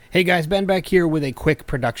Hey guys, Ben back here with a quick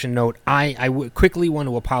production note. I quickly want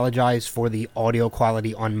to apologize for the audio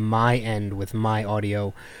quality on my end with my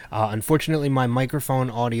audio. Unfortunately, my microphone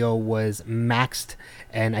audio was maxed,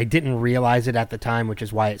 and I didn't realize it at the time, which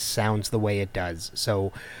is why it sounds the way it does.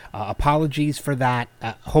 So, apologies for that.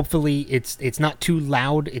 Hopefully, it's not too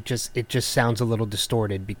loud. It just sounds a little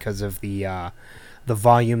distorted because of the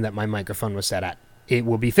volume that my microphone was set at. It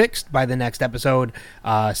will be fixed by the next episode,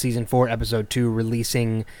 Season 4, Episode 2,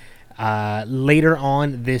 releasing later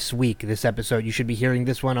on this week. This episode, you should be hearing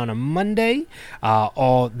this one on a Monday.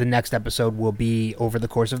 The next episode will be over the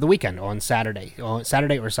course of the weekend on Saturday or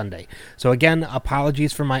Sunday. So again,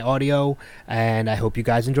 apologies for my audio, and I hope you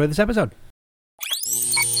guys enjoy this episode.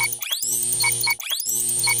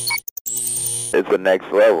 It's the next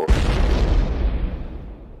level.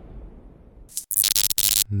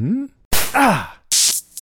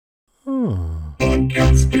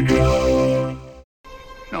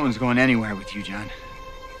 No one's going anywhere with you, John.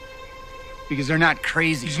 Because they're not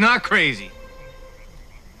crazy. He's not crazy.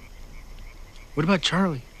 What about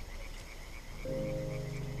Charlie?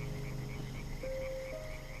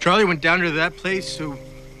 Charlie went down to that place so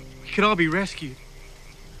we could all be rescued.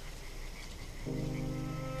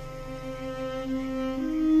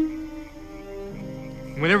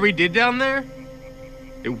 Whatever he did down there,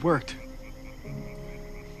 it worked.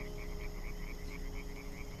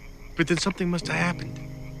 But then something must have happened.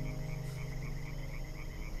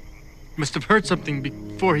 Must have heard something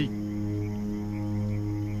before he...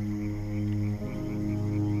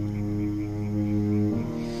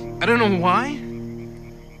 I don't know why,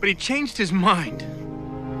 but he changed his mind.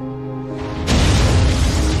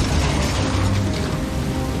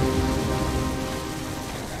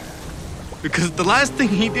 Because the last thing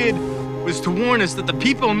he did was to warn us that the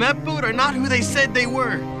people in that boat are not who they said they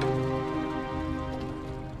were.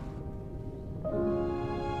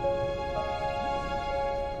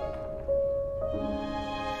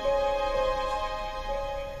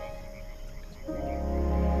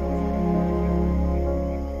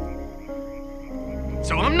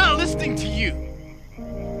 So I'm not listening to you.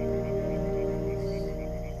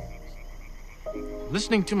 I'm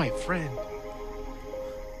listening to my friend.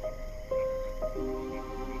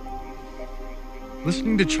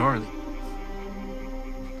 Listening to Charlie.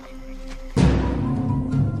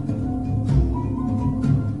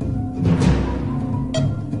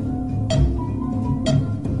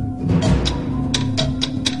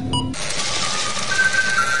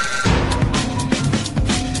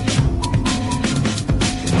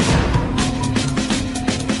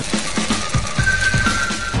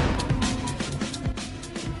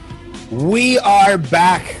 We are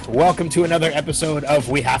back. Welcome to another episode of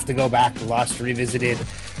We Have to Go Back, Lost Revisited.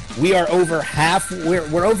 We are over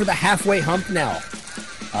we're over the halfway hump now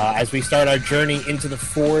as we start our journey into the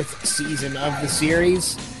fourth season of the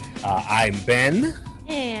series. I'm Ben.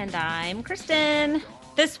 And I'm Kristen.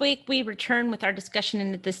 This week we return with our discussion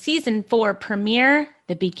into the season 4 premiere,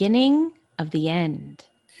 The Beginning of the End.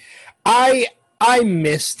 I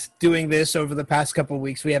missed doing this over the past couple of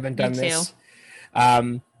weeks. We haven't done this.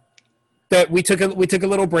 That we took a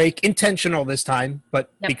little break, intentional this time,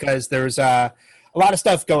 but because there's a lot of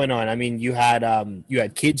stuff going on. I mean, you had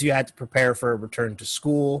kids you had to prepare for a return to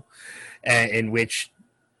school, in which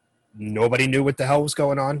nobody knew what the hell was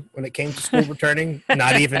going on when it came to school returning,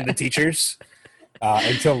 not even the teachers,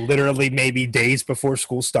 until literally maybe days before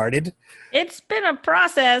school started. It's been a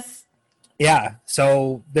process. Yeah,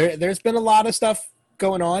 so there's been a lot of stuff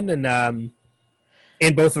going on, and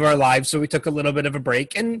in both of our lives, so we took a little bit of a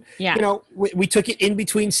break, and you know, we took it in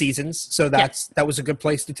between seasons, so that was a good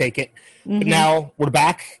place to take it. Mm-hmm. But now we're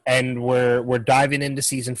back, and we're diving into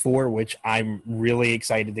season 4, which I'm really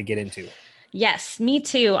excited to get into. Yes, me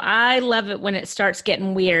too. I love it when it starts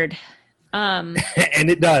getting weird. And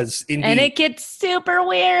it does, indeed. And it gets super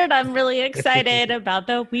weird. I'm really excited about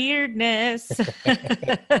the weirdness.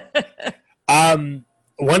 One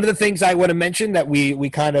of the things I want to mention that we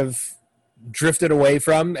kind of drifted away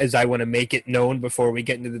from, as I want to make it known before we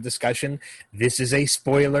get into the discussion, this is a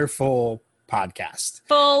spoiler-full podcast.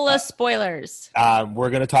 Full of spoilers. We're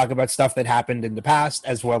going to talk about stuff that happened in the past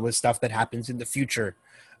as well as stuff that happens in the future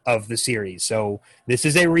of the series. So this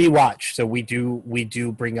is a rewatch, so we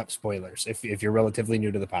do bring up spoilers if you're relatively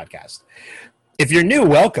new to the podcast. If you're new,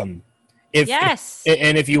 welcome. Yes.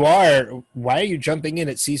 And if you are, why are you jumping in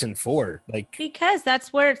at season 4? Because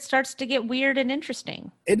that's where it starts to get weird and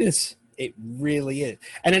interesting. It is. It really is.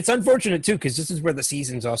 And it's unfortunate, too, because this is where the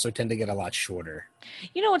seasons also tend to get a lot shorter.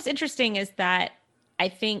 You know, what's interesting is that I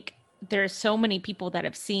think there's so many people that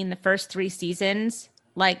have seen the first 3 seasons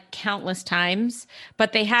like countless times,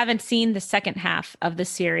 but they haven't seen the second half of the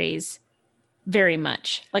series very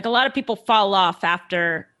much. Like a lot of people fall off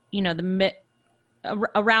after,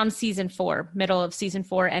 around season 4, middle of season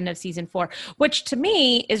 4, end of season 4, which to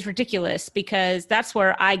me is ridiculous because that's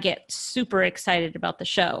where I get super excited about the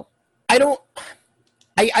show.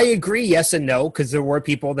 I agree, yes and no, because there were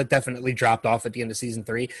people that definitely dropped off at the end of season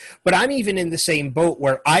 3. But I'm even in the same boat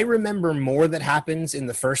where I remember more that happens in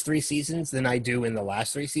the first 3 seasons than I do in the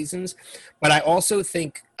last 3 seasons. But I also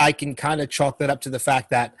think I can kind of chalk that up to the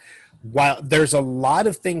fact that while there's a lot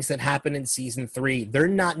of things that happen in season 3, they're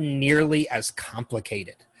not nearly as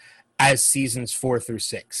complicated as seasons 4 through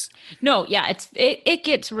 6. No, yeah, it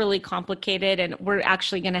gets really complicated, and we're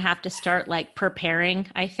actually going to have to start like preparing,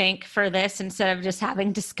 I think, for this instead of just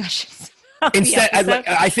having discussions. Instead,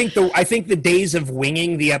 I think the days of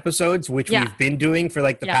winging the episodes, which Yeah. we've been doing for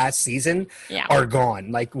like the past season, Yeah. are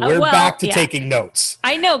gone. Like we're well, back to yeah. taking notes.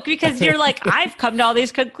 I know, because you're like, I've come to all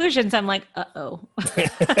these conclusions. I'm like, uh-oh.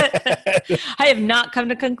 I have not come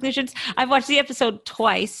to conclusions. I've watched the episode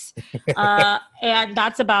twice, and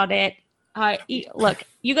that's about it. Look,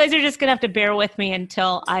 you guys are just going to have to bear with me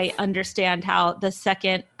until I understand how the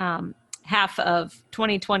second half of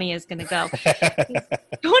 2020 is going to go.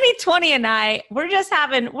 2020 and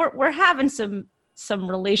we're having some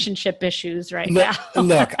relationship issues right now.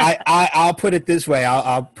 Look, I'll put it this way.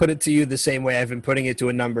 I'll put it to you the same way I've been putting it to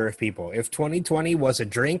a number of people. If 2020 was a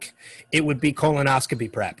drink, it would be colonoscopy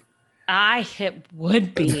prep. It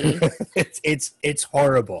would be. It's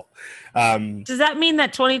horrible. Does that mean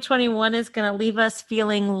that 2021 is going to leave us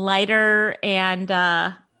feeling lighter and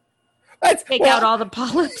take out all the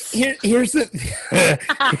polyps? Here's the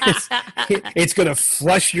it's going to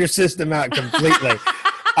flush your system out completely.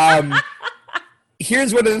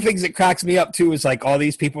 Here's one of the things that cracks me up too is like all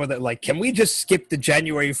these people that like, can we just skip to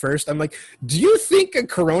January 1st? I'm like, do you think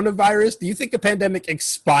a pandemic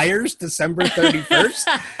expires December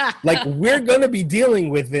 31st? Like we're going to be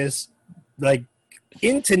dealing with this like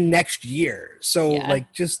into next year. So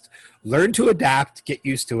like just learn to adapt, get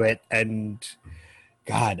used to it. And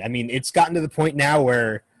God, I mean, it's gotten to the point now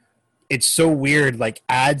where it's so weird. Like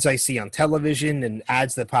ads I see on television and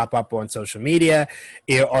ads that pop up on social media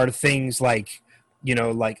are things like,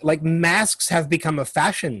 like masks have become a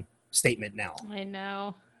fashion statement now. I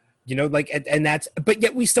know. And that's, but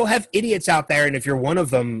yet we still have idiots out there. And if you're one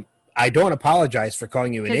of them, I don't apologize for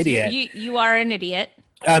calling you an idiot. You are an idiot.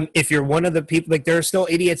 If you're one of the people, like there are still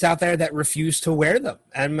idiots out there that refuse to wear them.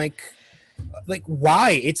 And like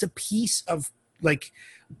why? It's a piece of like,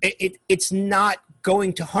 it's not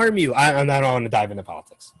going to harm you. I don't want to dive into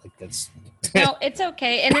politics. Like that's. No, it's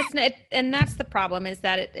okay. And that's the problem is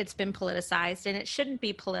that it's been politicized, and it shouldn't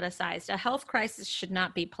be politicized. A health crisis should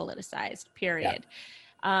not be politicized, period.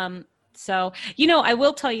 Yeah. So, I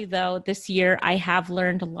will tell you though, this year I have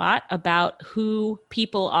learned a lot about who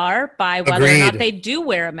people are by whether or not they do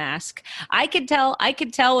wear a mask. I could tell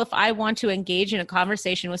if I want to engage in a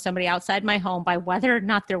conversation with somebody outside my home by whether or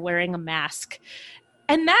not they're wearing a mask.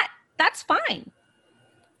 And that's fine.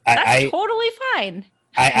 That's totally fine.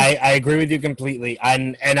 I agree with you completely.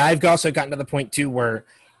 And I've also gotten to the point too where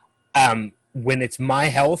when it's my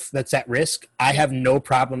health that's at risk, I have no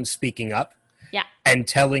problem speaking up and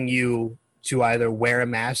telling you to either wear a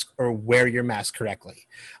mask or wear your mask correctly.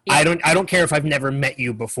 Yeah. I don't care if I've never met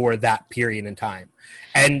you before that period in time.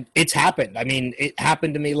 And it's happened. I mean, it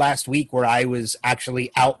happened to me last week where I was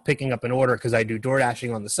actually out picking up an order because I do door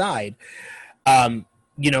dashing on the side. I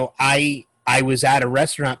was at a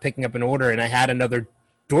restaurant picking up an order, and I had another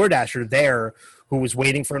DoorDasher there who was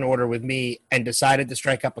waiting for an order with me and decided to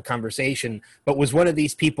strike up a conversation, but was one of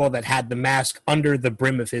these people that had the mask under the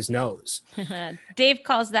brim of his nose. Dave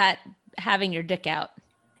calls that having your dick out.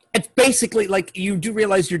 It's basically like you do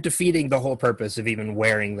realize you're defeating the whole purpose of even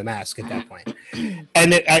wearing the mask at that point.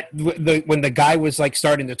 And when the guy was like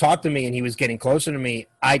starting to talk to me and he was getting closer to me,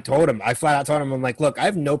 I flat out told him, I'm like, look, I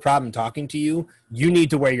have no problem talking to you. You need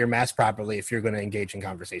to wear your mask properly if you're going to engage in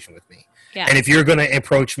conversation with me. Yeah. And if you're going to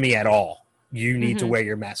approach me at all, you need to wear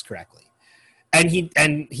your mask correctly. And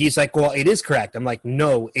he's like, well, it is correct. I'm like,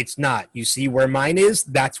 no, it's not. You see where mine is?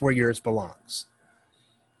 That's where yours belongs.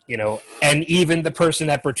 And even the person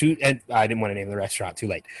and I didn't want to name the restaurant, too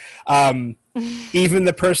late. Even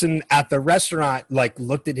the person at the restaurant like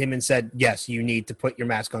looked at him and said, yes, you need to put your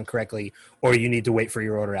mask on correctly, or you need to wait for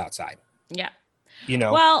your order outside. Yeah.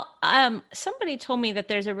 Well, somebody told me that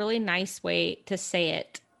there's a really nice way to say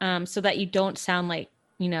it so that you don't sound like,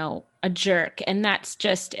 a jerk. And that's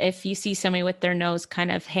just if you see somebody with their nose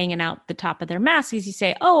kind of hanging out the top of their mask, is you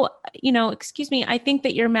say, oh, excuse me, I think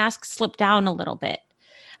that your mask slipped down a little bit.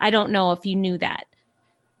 I don't know if you knew that.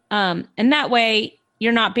 And that way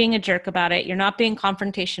you're not being a jerk about it. You're not being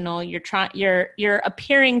confrontational. You're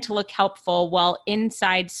appearing to look helpful while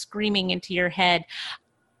inside screaming into your head,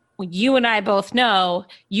 you and I both know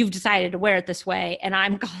you've decided to wear it this way, and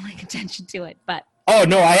I'm calling attention to it. But oh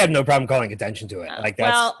no, I have no problem calling attention to it. Like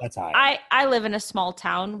that's how I live in a small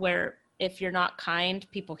town where if you're not kind,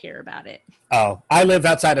 people hear about it. Oh, I live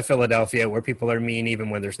outside of Philadelphia where people are mean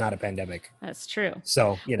even when there's not a pandemic. That's true.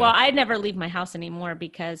 So well, I never leave my house anymore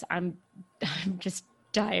because I'm just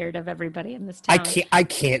tired of everybody in this town. I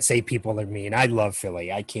can't say people are mean. I love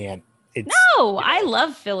Philly. I can't. I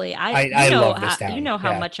love Philly. I love this town. You know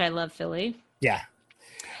how much I love Philly. Yeah.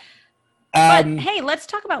 But hey, let's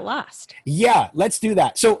talk about Lost. Yeah, let's do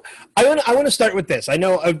that. So I want to start with this. I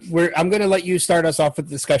know I'm going to let you start us off with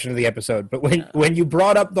the discussion of the episode. But when you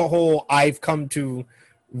brought up the whole I've come to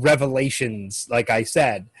revelations, like I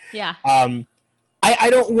said, yeah. I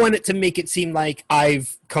don't want it to make it seem like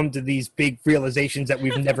I've come to these big realizations that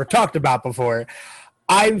we've never talked about before.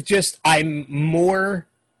 I'm more.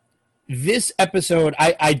 This episode,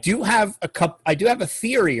 I do have a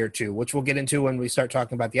theory or two, which we'll get into when we start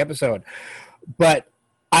talking about the episode. But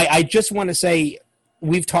I just want to say,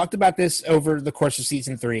 we've talked about this over the course of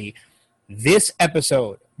season 3. This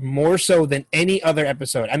episode, more so than any other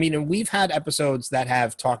episode. I mean, and we've had episodes that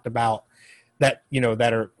have talked about that,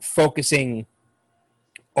 that are focusing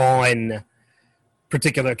on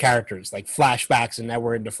particular characters, like flashbacks, and now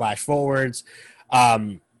we're into flash forwards.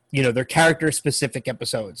 They're character-specific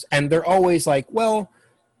episodes. And they're always like, well,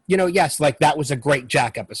 yes, like that was a great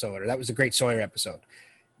Jack episode or that was a great Sawyer episode.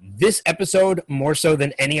 This episode, more so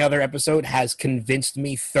than any other episode, has convinced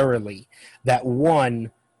me thoroughly that,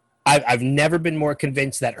 one, I've never been more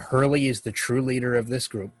convinced that Hurley is the true leader of this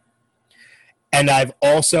group. And I've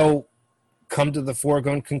also come to the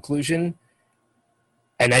foregone conclusion,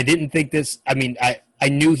 and I didn't think this, I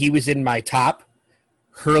knew he was in my top.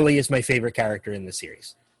 Hurley is my favorite character in the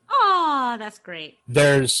series. Oh, that's great.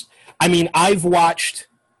 I've watched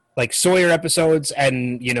like Sawyer episodes,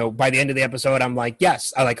 and by the end of the episode, I'm like,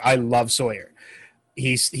 yes, I love Sawyer.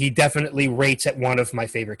 He definitely rates at one of my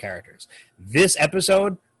favorite characters. This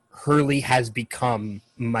episode, Hurley has become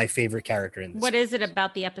my favorite character in this. What is it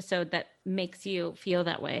about the episode that makes you feel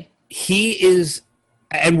that way? He is,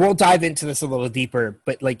 and we'll dive into this a little deeper,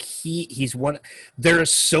 but like he's one. There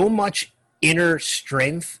is so much inner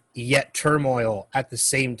strength yet turmoil at the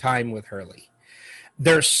same time with Hurley.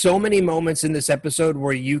 There's so many moments in this episode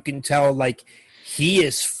where you can tell like he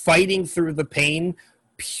is fighting through the pain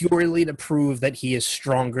purely to prove that he is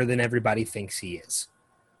stronger than everybody thinks he is.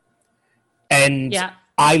 And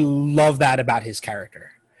I love that about his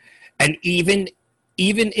character. And even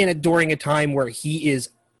during a time where he is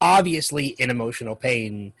obviously in emotional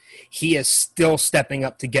pain, he is still stepping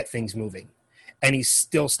up to get things moving. And he's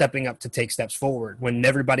still stepping up to take steps forward when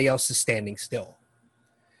everybody else is standing still.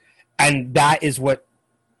 And that is what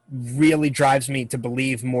really drives me to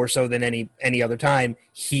believe, more so than any other time,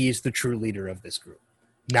 he is the true leader of this group.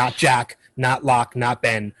 Not Jack, not Locke, not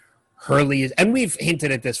Ben. Hurley is, and we've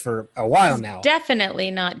hinted at this for a while now. Definitely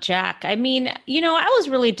not Jack. I mean, I was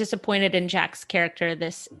really disappointed in Jack's character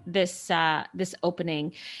this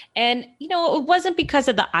opening. And, it wasn't because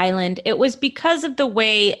of the island. It was because of the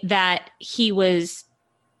way that he was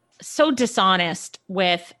so dishonest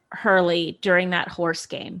with Hurley during that horse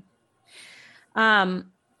game.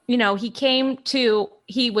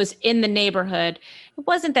 He was in the neighborhood. It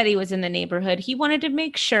wasn't that he was in the neighborhood. He wanted to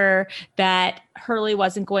make sure that Hurley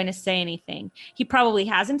wasn't going to say anything. He probably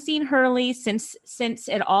hasn't seen Hurley since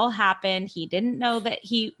it all happened. He didn't know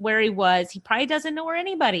where he was. He probably doesn't know where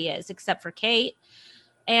anybody is except for Kate.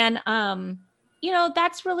 And,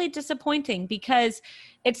 that's really disappointing because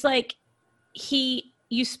it's like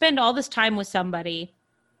you spend all this time with somebody.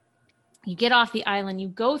 You get off the island, you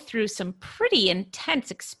go through some pretty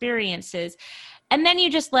intense experiences, and then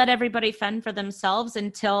you just let everybody fend for themselves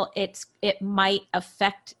until it might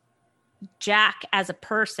affect Jack as a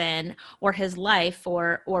person or his life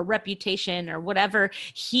or reputation or whatever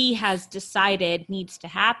he has decided needs to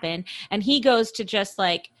happen. And he goes to just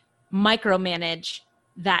like micromanage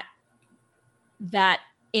that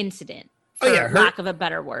incident. For lack of a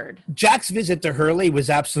better word. Jack's visit to Hurley was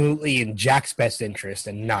absolutely in Jack's best interest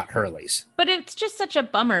and not Hurley's. But it's just such a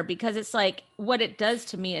bummer because it's like what it does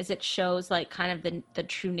to me is it shows like kind of the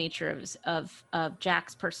true nature of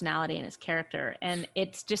Jack's personality and his character. And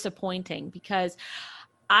it's disappointing because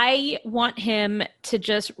I want him to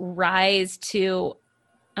just rise to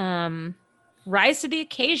the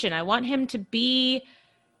occasion. I want him to be,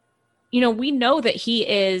 we know that he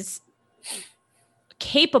is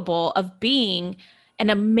capable of being an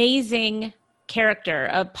amazing character,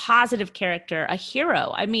 a positive character, a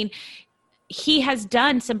hero. I mean, he has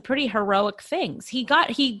done some pretty heroic things. He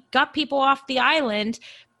got people off the island.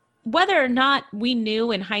 Whether or not we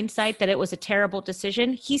knew in hindsight that it was a terrible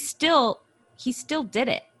decision, he still did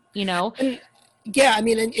it, you know? Yeah, I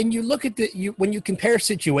mean, and you look at when you compare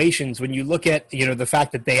situations, when you look at, you know, the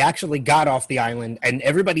fact that they actually got off the island and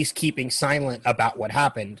everybody's keeping silent about what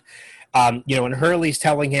happened, you know, and Hurley's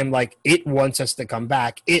telling him, like, it wants us to come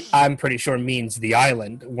back. It, I'm pretty sure, means the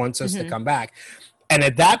island wants us to come back. And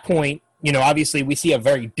at that point, you know, obviously we see a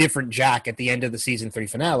very different Jack at the end of the season 3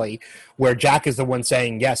 finale, where Jack is the one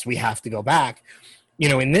saying, yes, we have to go back. You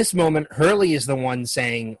know, in this moment, Hurley is the one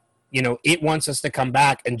saying, you know, it wants us to come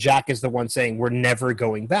back, and Jack is the one saying, we're never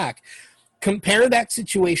going back. Compare that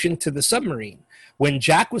situation to the submarine. When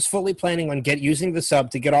Jack was fully planning on using the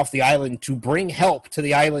sub to get off the island to bring help to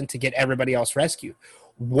the island to get everybody else rescued.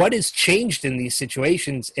 What has changed in these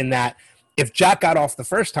situations in that if Jack got off the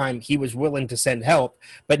first time, he was willing to send help,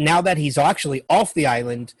 but now that he's actually off the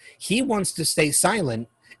island, he wants to stay silent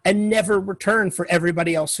and never return for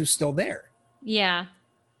everybody else who's still there. Yeah.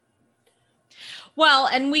 Well,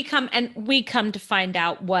 and we come to find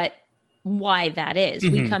out why that is.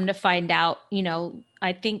 We come to find out, you know,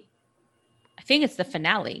 I think it's the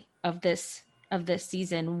finale of this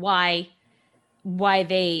season, why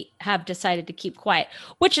they have decided to keep quiet,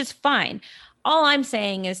 which is fine. All I'm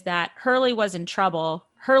saying is that Hurley was in trouble.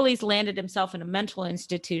 Hurley's landed himself in a mental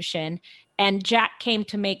institution, and Jack came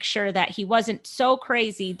to make sure that he wasn't so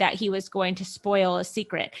crazy that he was going to spoil a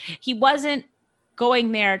secret. He wasn't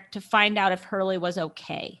going there to find out if Hurley was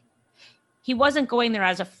okay. He wasn't going there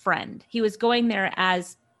as a friend. He was going there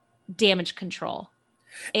as damage control.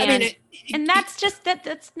 And and that's just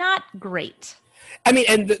that's not great. I mean,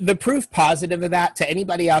 and the proof positive of that to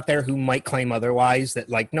anybody out there who might claim otherwise, that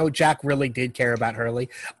like, no, Jack really did care about Hurley.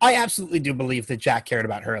 I absolutely do believe that Jack cared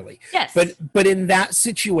about Hurley. Yes. But in that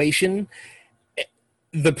situation,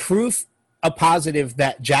 the proof a positive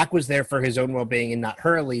that Jack was there for his own well-being and not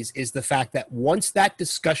Hurley's is the fact that once that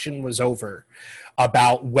discussion was over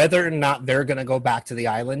about whether or not they're going to go back to the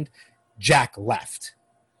island, Jack left.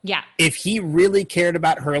 Yeah. If he really cared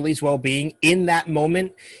about Hurley's well-being in that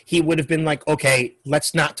moment, he would have been like, okay,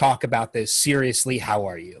 let's not talk about this. Seriously, how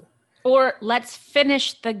are you? Or let's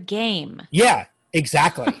finish the game. Yeah,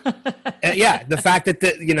 exactly. Yeah, the fact that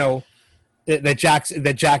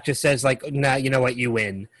that Jack just says like, nah, you know what, you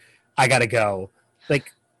win. I got to go.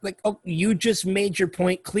 Like, oh, you just made your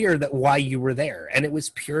point clear that why you were there. And it was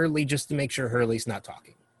purely just to make sure Hurley's not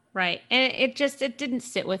talking. Right. And it didn't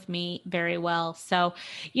sit with me very well. So,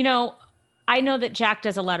 you know, I know that Jack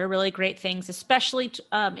does a lot of really great things, especially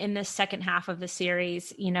in this second half of the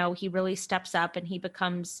series. You know, he really steps up and he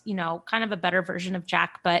becomes, you know, kind of a better version of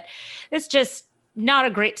Jack, but it's just not a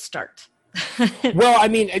great start. Well, I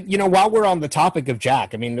mean, you know, while we're on the topic of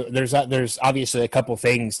Jack, I mean, there's obviously a couple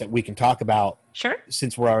things that we can talk about. Sure.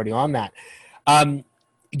 Since we're already on that.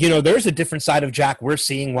 You know, there's a different side of Jack we're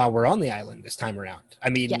seeing while we're on the island this time around. I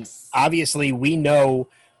mean, yes. Obviously we know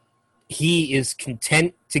he is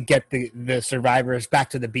content to get the survivors back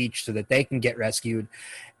to the beach so that they can get rescued.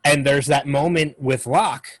 And there's that moment with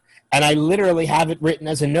Locke, and I literally have it written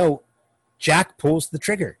as a note, Jack pulls the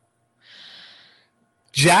trigger.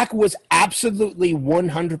 Jack was absolutely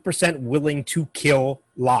 100% willing to kill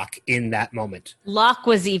Locke in that moment. Locke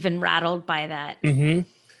was even rattled by that. Mm-hmm.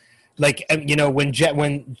 Like, you know,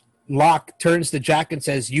 when Locke turns to Jack and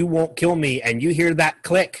says, you won't kill me, and you hear that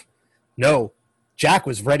click. No, Jack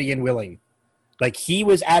was ready and willing. Like, he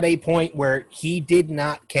was at a point where he did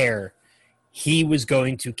not care. He was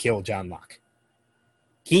going to kill John Locke.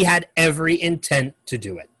 He had every intent to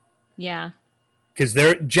do it. Yeah. Because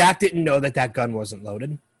Jack didn't know that gun wasn't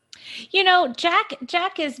loaded. You know,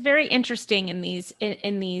 Jack is very interesting in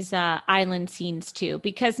these island scenes too,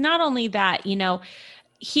 because not only that, you know,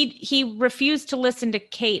 he refused to listen to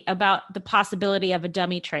Kate about the possibility of a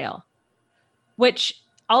dummy trail, which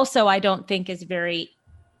also I don't think is very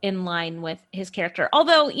in line with his character.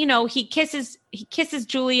 Although, you know, he kisses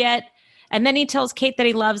Juliet, and then he tells Kate that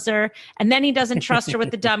he loves her, and then he doesn't trust her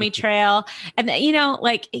with the dummy trail. And, you know,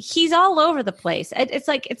 like, he's all over the place. It's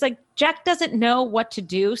like Jack doesn't know what to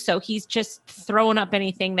do, so he's just throwing up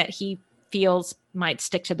anything that he feels might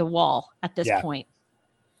stick to the wall at this point.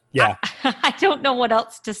 Yeah. I don't know what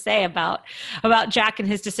else to say about Jack and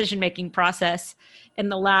his decision-making process in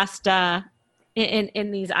the last,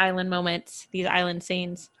 in these island moments, these island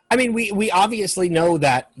scenes. I mean, we obviously know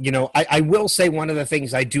that, you know, I will say one of the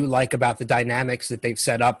things I do like about the dynamics that they've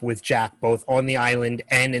set up with Jack, both on the island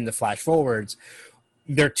and in the flash forwards,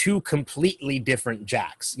 they're two completely different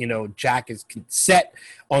Jacks. You know, Jack is set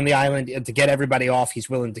on the island to get everybody off. He's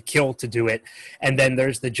willing to kill to do it. And then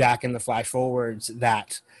there's the Jack in the flash forwards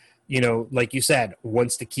that, you know, like you said,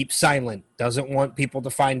 wants to keep silent, doesn't want people to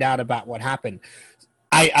find out about what happened.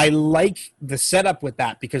 I like the setup with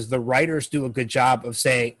that because the writers do a good job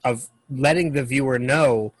of letting the viewer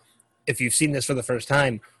know, if you've seen this for the first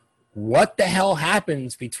time, what the hell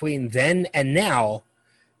happens between then and now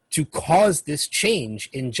to cause this change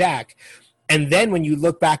in Jack. And then when you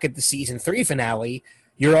look back at the season 3 finale,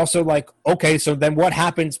 you're also like, okay, so then what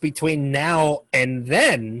happens between now and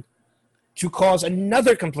then to cause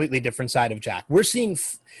another completely different side of Jack? We're seeing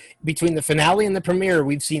between the finale and the premiere,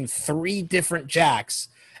 we've seen 3 different Jacks,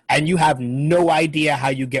 and you have no idea how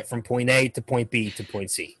you get from point A to point B to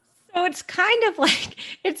point C. So it's kind of like,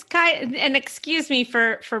 and excuse me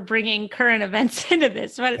for bringing current events into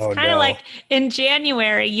this, but it's kind of like in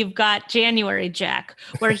January, you've got January Jack,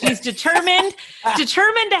 where he's determined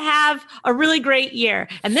to have a really great year.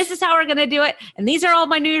 And this is how we're going to do it. And these are all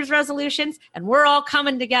my New Year's resolutions, and we're all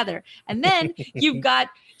coming together. And then you've got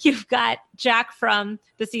Jack from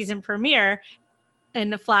the season premiere in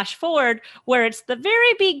the flash forward, where it's the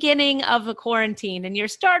very beginning of a quarantine and you're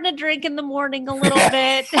starting to drink in the morning a little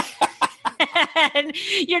bit. And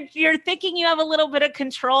you're thinking you have a little bit of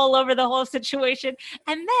control over the whole situation.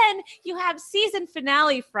 And then you have season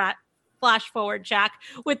finale flash forward Jack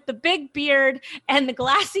with the big beard and the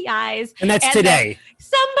glassy eyes. And that's today.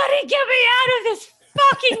 Somebody get me out of this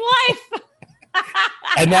fucking life.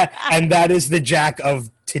 and that is the Jack of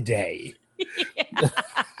today.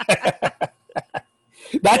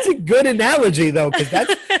 That's a good analogy, though, because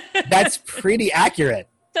that's pretty accurate.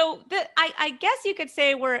 So I guess you could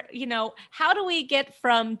say we're, you know, how do we get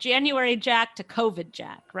from January Jack to COVID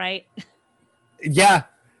Jack, right? Yeah.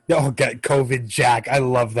 Oh, God, COVID Jack. I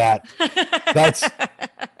love that. That's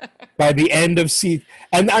by the end of season.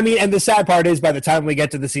 And I mean, and the sad part is by the time we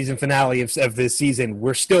get to the season finale of this season,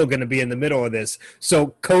 we're still going to be in the middle of this.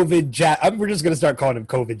 So COVID Jack, we're just going to start calling him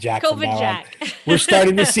COVID Jack. COVID Jack. We're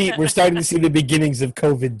starting to see the beginnings of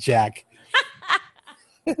COVID Jack.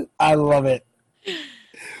 I love it.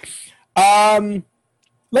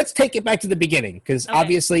 Let's take it back to the beginning, because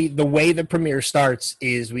obviously the way the premiere starts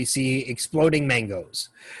is we see exploding mangoes,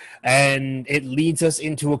 and it leads us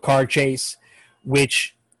into a car chase,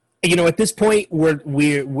 which, you know, at this point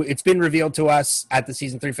it's been revealed to us at the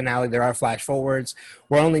season 3 finale there are flash forwards.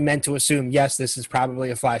 We're only meant to assume, yes, this is probably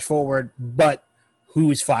a flash forward, but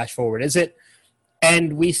whose flash forward is it?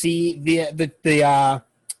 And we see the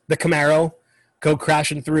Camaro go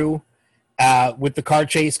crashing through. With the car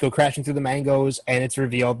chase, go crashing through the mangoes, and it's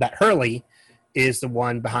revealed that Hurley is the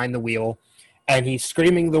one behind the wheel, and he's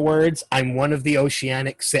screaming the words, "I'm one of the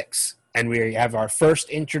Oceanic Six," and we have our first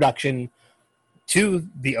introduction to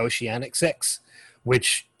the Oceanic Six,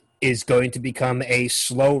 which is going to become a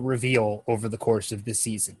slow reveal over the course of this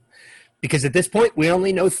season, because at this point we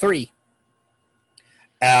only know 3,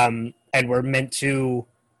 and we're meant to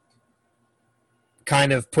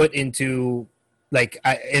kind of put into, like,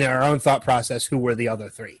 in our own thought process, who were the other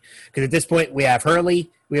 3? Because at this point, we have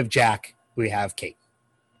Hurley, we have Jack, we have Kate.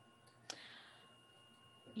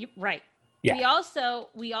 Right. Yeah.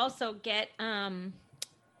 We also get an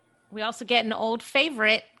old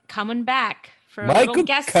favorite coming back for a little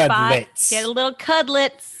guest spot. Get a little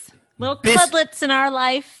Cudlitz in our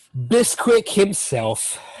life. Bisquick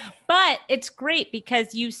himself. But it's great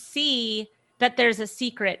because you see that there's a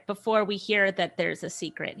secret before we hear that there's a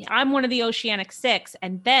secret. I'm one of the Oceanic Six.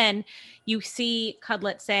 And then you see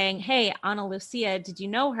Cudlitz saying, hey, Ana Lucia, did you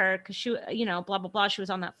know her? Because she, you know, blah, blah, blah. She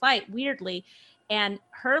was on that flight, weirdly. And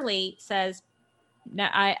Hurley says, no,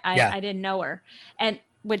 I didn't know her. And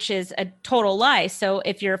which is a total lie. So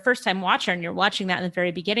if you're a first time watcher and you're watching that in the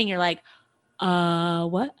very beginning, you're like,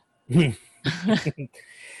 what? Why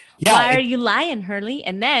are you lying, Hurley?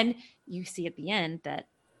 And then you see at the end that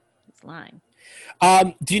it's lying.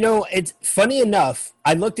 Do you know, it's funny enough,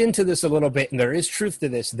 I looked into this a little bit, and there is truth to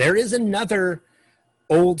this. There is another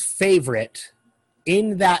old favorite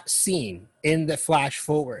in that scene, in the flash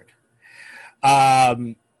forward. But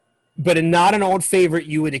not an old favorite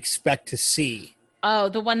you would expect to see. Oh,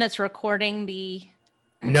 the one that's recording the...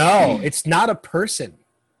 No, it's not a person.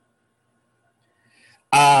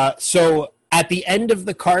 So at the end of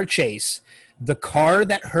the car chase, the car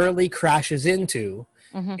that Hurley crashes into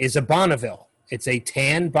is a Bonneville. It's a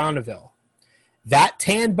tan Bonneville. That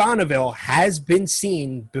tan Bonneville has been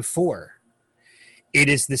seen before. It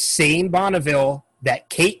is the same Bonneville that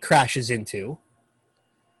Kate crashes into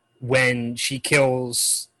when she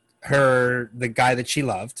kills the guy that she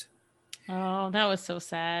loved. Oh, that was so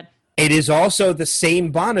sad. It is also the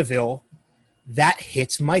same Bonneville that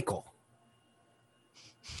hits Michael.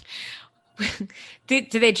 Do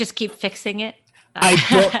they just keep fixing it?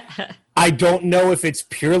 I don't know if it's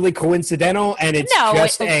purely coincidental and it's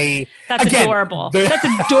that's adorable. That's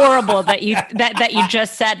adorable that you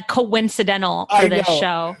just said coincidental for this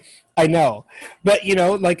show. I know. But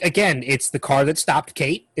like again, it's the car that stopped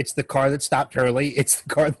Kate, it's the car that stopped Hurley, it's the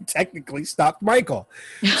car that technically stopped Michael.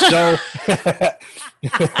 So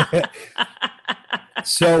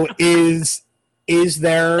so is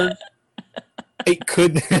there it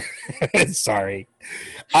could sorry.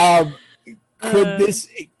 Could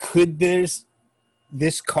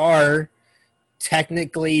this car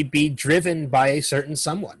technically be driven by a certain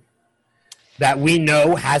someone that we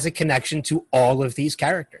know has a connection to all of these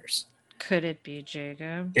characters? Could it be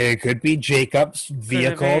Jacob? It could be Jacob's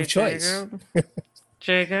vehicle of choice.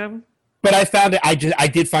 Jacob? But I found it. I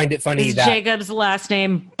did find it funny Is that Jacob's last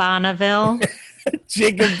name Bonneville?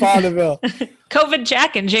 Jacob Bonneville. COVID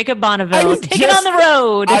Jack and Jacob Bonneville. Take it on the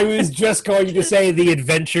road. I was just going to say the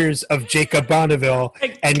adventures of Jacob Bonneville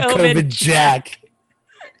and COVID Jack.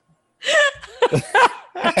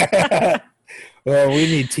 Well, we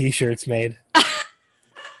need T-shirts made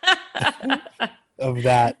of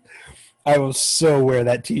that. I will so wear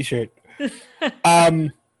that T-shirt.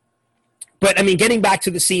 But I mean, getting back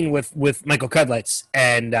to the scene with Michael Cudlitz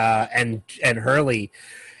and Hurley,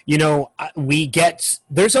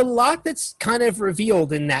 there's a lot that's kind of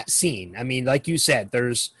revealed in that scene. I mean, like you said,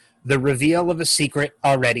 there's the reveal of a secret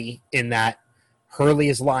already in that Hurley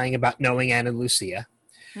is lying about knowing Ana Lucia.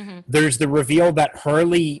 Mm-hmm. There's the reveal that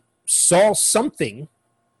Hurley saw something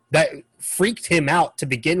that freaked him out to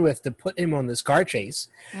begin with to put him on this car chase.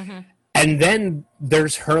 Mm-hmm. And then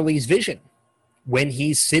there's Hurley's vision when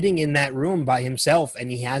he's sitting in that room by himself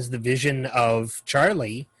and he has the vision of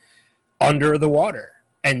Charlie under the water.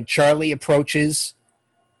 And Charlie approaches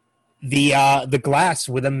the glass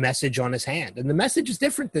with a message on his hand. And the message is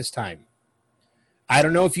different this time. I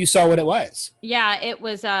don't know if you saw what it was. Yeah, it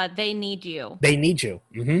was they need you. They need you.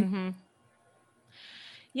 Mm-hmm. Mm-hmm.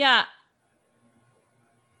 Yeah.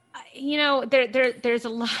 There's a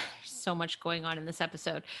lot, so much going on in this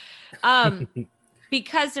episode.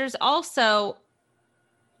 Because there's also,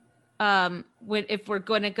 if we're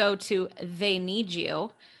going to go to they need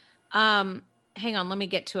you, hang on, let me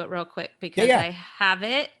get to it real quick because I have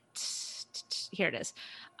it. Here it is.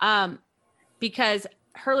 Because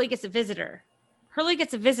Hurley gets a visitor.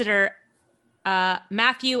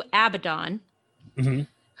 Matthew Abaddon, mm-hmm.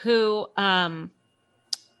 who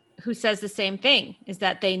says the same thing, is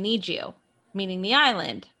that they need you, meaning the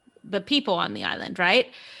island, the people on the island,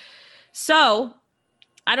 right? So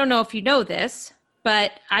I don't know if you know this,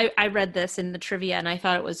 but I read this in the trivia and I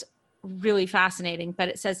thought it was really fascinating. But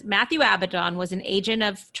it says Matthew Abaddon was an agent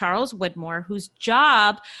of Charles Widmore whose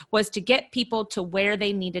job was to get people to where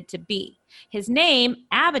they needed to be. His name,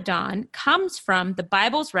 Abaddon, comes from the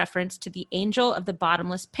Bible's reference to the angel of the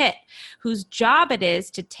bottomless pit, whose job it is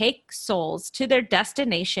to take souls to their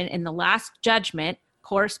destination in the last judgment,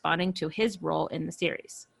 corresponding to his role in the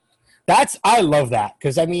series. I love that,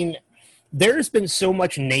 because I mean, there's been so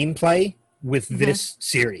much name play with mm-hmm. this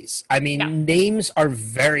series. I mean, names are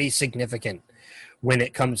very significant when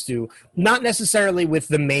it comes to, not necessarily with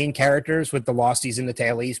the main characters, with the Losties and the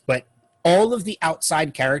Tailies, but all of the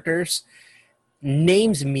outside characters,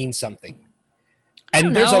 names mean something.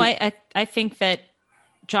 And I think that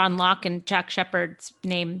John Locke and Jack Shephard's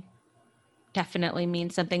name definitely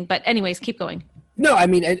means something. But anyways, keep going. No, I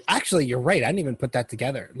mean, actually, you're right. I didn't even put that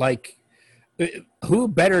together. Like, who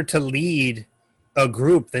better to lead a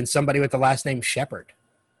group than somebody with the last name Shepherd?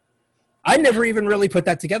 I never even really put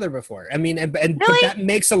that together before. I mean, and really? But that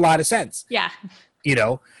makes a lot of sense. Yeah.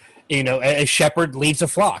 A shepherd leads a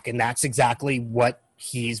flock, and that's exactly what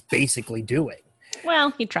he's basically doing.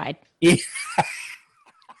 Well, he tried. You're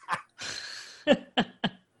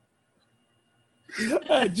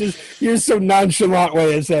so nonchalant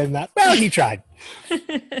way of saying that. Well, he tried.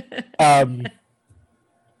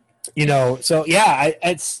 So yeah,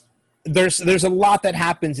 there's a lot that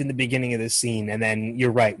happens in the beginning of this scene, and then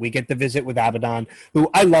you're right. We get the visit with Abaddon, who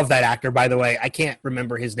I love that actor, by the way. I can't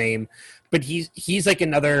remember his name, but he's like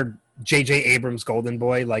another J.J. Abrams golden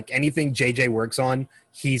boy. Like anything J.J. works on,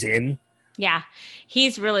 he's in. Yeah,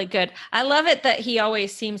 he's really good. I love it that he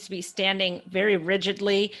always seems to be standing very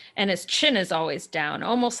rigidly and his chin is always down,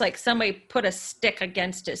 almost like somebody put a stick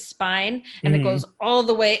against his spine and mm-hmm. it goes all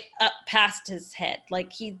the way up past his head.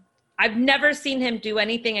 Like I've never seen him do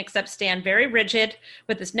anything except stand very rigid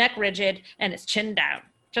with his neck rigid and his chin down,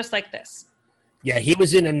 just like this. Yeah, he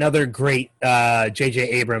was in another great J.J.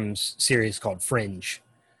 Abrams series called Fringe.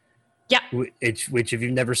 Yeah. which if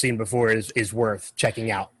you've never seen before is worth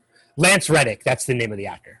checking out. Lance Reddick, that's the name of the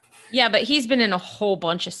actor. Yeah, but he's been in a whole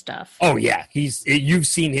bunch of stuff. Oh yeah, you've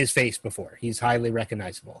seen his face before. He's highly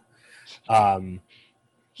recognizable.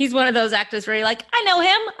 He's one of those actors where you're like, I know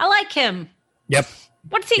him. I like him. Yep.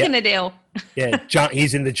 What's he gonna do? Yeah,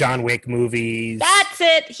 he's in the John Wick movies. That's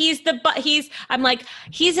it. I'm like,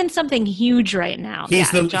 he's in something huge right now. He's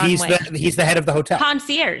the head of the hotel.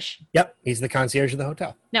 Concierge. Yep, he's the concierge of the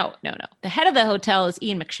hotel. No. The head of the hotel is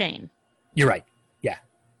Ian McShane. You're right. Yeah.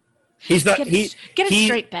 He's the Get it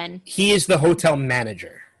straight, Ben. He is the hotel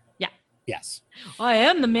manager. Yeah. Yes. I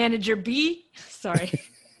am the manager, B. Sorry.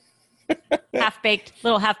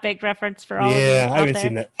 Little half-baked reference for all of you. Yeah, I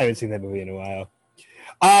haven't seen that movie in a while.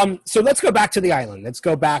 So let's go back to the island. Let's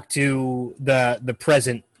go back to the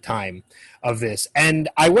present time of this. And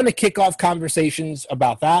I want to kick off conversations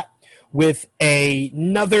about that with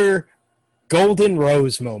another Golden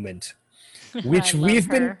Rose moment, which we've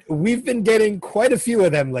been getting quite a few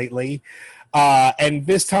of them lately. And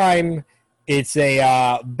this time it's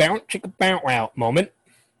a bounce chicka bounce out moment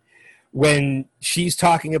when she's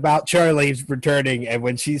talking about Charlie's returning, and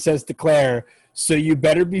when she says to Claire, so you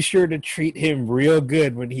better be sure to treat him real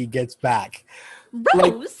good when he gets back.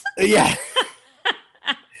 Rose? Yeah.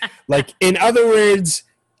 Like, in other words,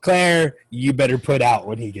 Claire, you better put out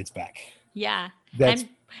when he gets back. Yeah.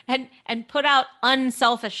 And put out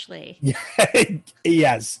unselfishly.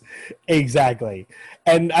 Yes, exactly.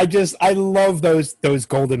 And I love those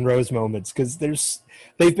Golden Rose moments, because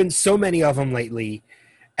they've been so many of them lately,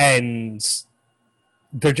 and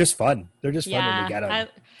they're just fun. They're just fun when we get them.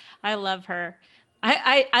 I love her.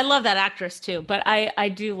 I love that actress too, but I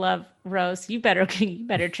do love Rose. You better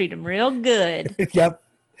treat him real good. Yep.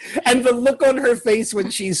 And the look on her face when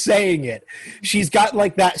she's saying it, she's got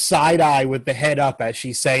like that side eye with the head up as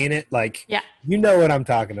she's saying it. Like, yeah, you know what I'm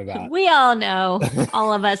talking about. We all know,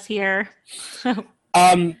 all of us here.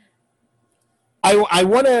 I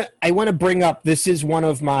want to bring up, this is one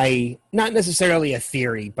of my, not necessarily a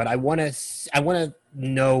theory, but I want to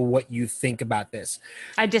know what you think about this.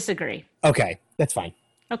 I disagree. Okay, that's fine.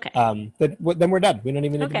 Okay. Then we're done. We don't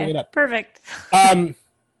even need to bring it up. Perfect.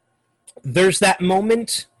 There's that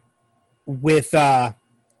moment with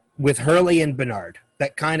Hurley and Bernard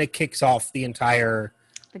that kind of kicks off the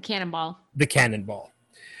cannonball,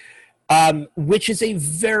 which is a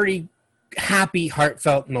very happy,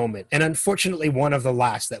 heartfelt moment, and unfortunately one of the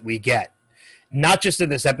last that we get, not just in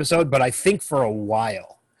this episode, but I think for a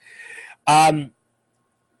while.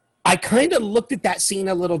 I kind of looked at that scene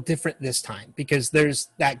a little different this time, because there's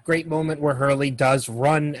that great moment where Hurley does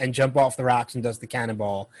run and jump off the rocks and does the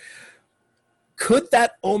cannonball. Could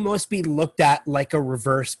that almost be looked at like a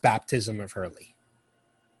reverse baptism of Hurley?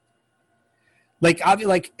 Like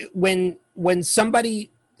when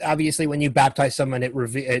somebody, obviously when you baptize someone,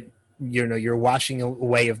 you're washing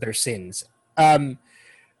away of their sins. But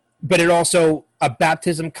it also, a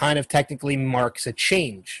baptism kind of technically marks a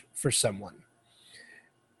change for someone.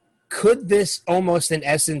 Could this almost, in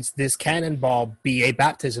essence, this cannonball be a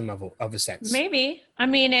baptism of a sense? Maybe. I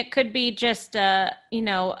mean, it could be just a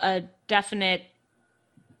definite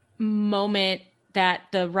moment that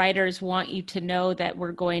the writers want you to know that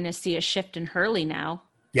we're going to see a shift in Hurley now.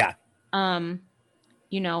 Yeah. I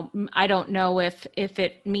don't know if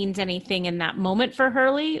it means anything in that moment for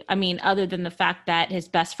Hurley. I mean, other than the fact that his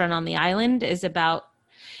best friend on the island he's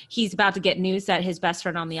about to get news that his best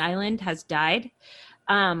friend on the island has died.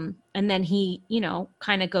 And then he,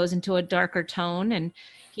 kind of goes into a darker tone, and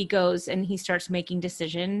he goes and he starts making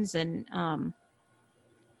decisions, and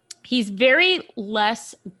he's very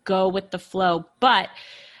less go with the flow, but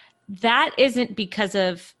that isn't because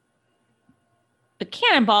of the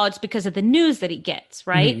cannonball. It's because of the news that he gets,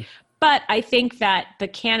 right? Mm-hmm. But I think that the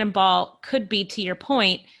cannonball could be, to your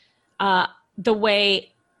point, the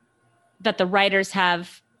way that the writers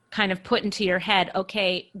have kind of put into your head,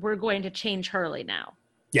 okay, we're going to change Hurley now.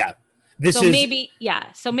 Yeah. So maybe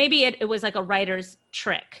it was like a writer's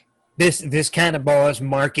trick. This cannonball is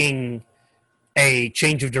marking a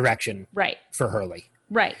change of direction, right, for Hurley.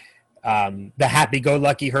 Right. The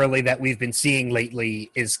happy-go-lucky Hurley that we've been seeing lately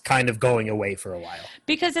is kind of going away for a while.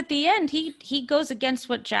 Because at the end, he goes against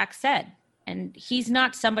what Jack said, and he's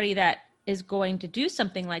not somebody that is going to do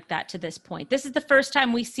something like that to this point. This is the first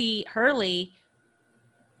time we see Hurley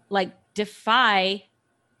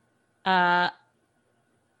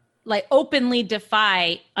openly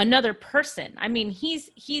defy another person. I mean,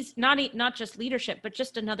 he's not just leadership, but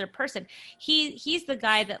just another person. He's the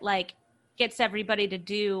guy that gets everybody to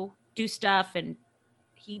do stuff, and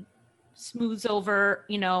he smooths over,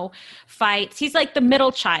 fights. He's like the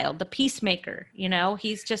middle child, the peacemaker,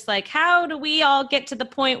 he's just like, how do we all get to the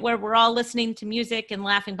point where we're all listening to music and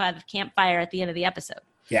laughing by the campfire at the end of the episode?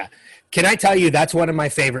 Yeah. Can I tell you that's one of my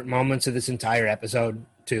favorite moments of this entire episode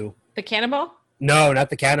too? The cannonball? No, not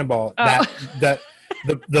the cannonball. Oh.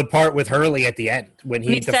 The part with Hurley at the end when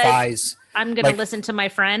he defies. Says, I'm going to listen to my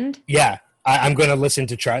friend. Yeah, I'm going to listen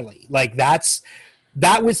to Charlie. Like I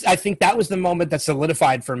think that was the moment that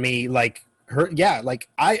solidified for me. Like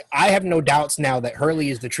I have no doubts now that Hurley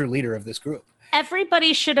is the true leader of this group.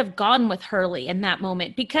 Everybody should have gone with Hurley in that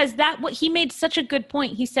moment, because he made such a good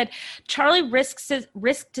point. He said Charlie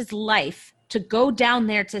risked his life to go down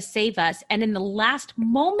there to save us, and in the last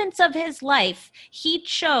moments of his life, he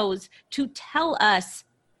chose to tell us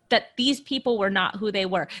that these people were not who they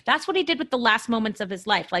were. That's what he did with the last moments of his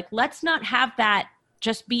life. Like, let's not have that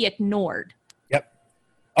just be ignored. Yep.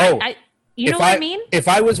 Oh, you know what I mean? If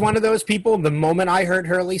I was one of those people, the moment I heard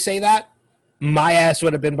Hurley say that, my ass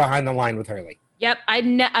would have been behind the line with Hurley. Yep,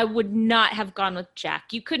 I would not have gone with Jack.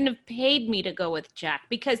 You couldn't have paid me to go with Jack,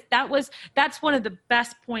 because that's one of the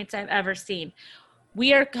best points I've ever seen.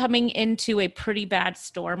 We are coming into a pretty bad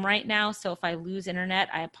storm right now, so if I lose internet,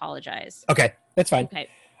 I apologize. Okay, that's fine. Okay.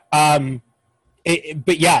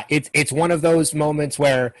 But yeah, it's one of those moments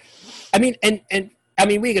where,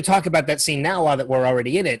 we could talk about that scene now while that we're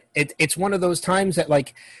already in it. It's one of those times that,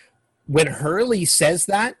 like, when Hurley says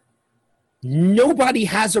that, nobody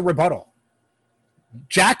has a rebuttal.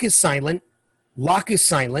 Jack is silent. Locke is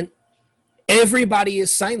silent. Everybody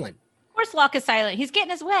is silent. Of course, Locke is silent. He's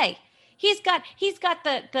getting his way. He's got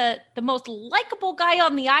the most likable guy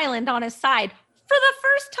on the island on his side for the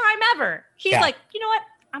first time ever. He's like, you know what?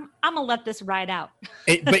 I'm gonna let this ride out.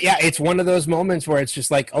 But yeah, it's one of those moments where it's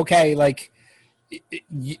just like, okay, like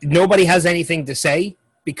nobody has anything to say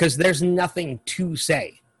because there's nothing to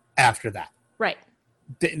say after that. Right.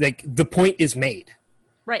 The point is made.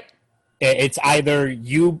 Right. It's either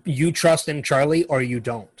you trust in Charlie or you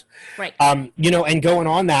don't. Right. And going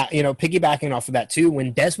on that, piggybacking off of that too,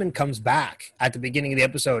 when Desmond comes back at the beginning of the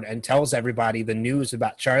episode and tells everybody the news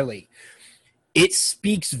about Charlie, it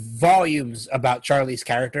speaks volumes about Charlie's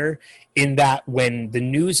character in that when the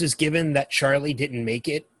news is given that Charlie didn't make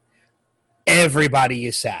it, everybody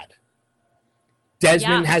is sad.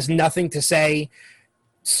 Desmond has nothing to say.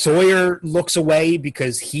 Sawyer looks away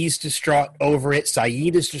because he's distraught over it.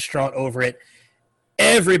 Sayid is distraught over it.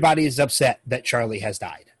 Everybody is upset that Charlie has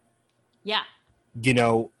died. Yeah.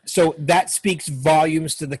 So that speaks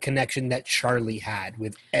volumes to the connection that Charlie had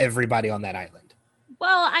with everybody on that island.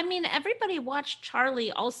 Well, everybody watched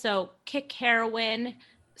Charlie also kick heroin,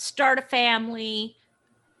 start a family,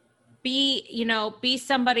 be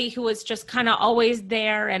somebody who was just kind of always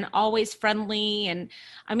there and always friendly. And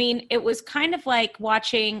it was kind of like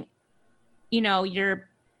watching, your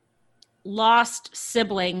lost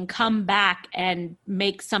sibling come back and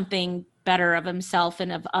make something better of himself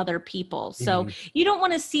and of other people. So you don't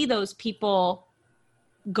want to see those people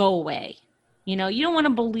go away. You don't want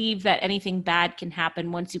to believe that anything bad can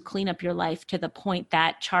happen once you clean up your life to the point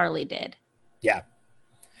that Charlie did. Yeah.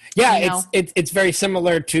 Yeah, it's very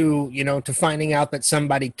similar to, to finding out that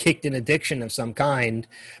somebody kicked an addiction of some kind,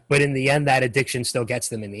 but in the end, that addiction still gets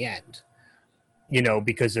them in the end,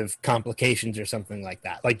 because of complications or something like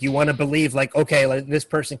that. Like, you want to believe, like, okay, like, this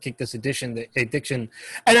person kicked this addiction.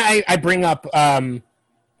 And I bring up, I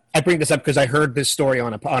bring this up because I heard this story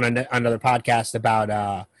on another podcast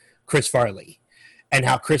about Chris Farley and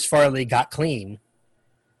how Chris Farley got clean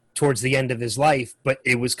towards the end of his life, but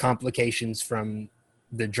it was complications from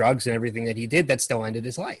the drugs and everything that he did that still ended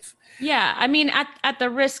his life. Yeah. At the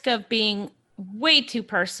risk of being way too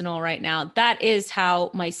personal right now, that is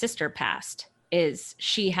how my sister passed. Is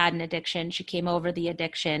she had an addiction. She came over the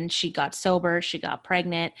addiction. She got sober. She got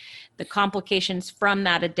pregnant. The complications from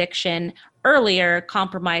that addiction earlier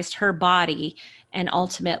compromised her body and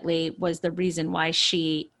ultimately was the reason why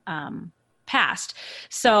she passed.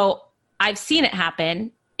 So I've seen it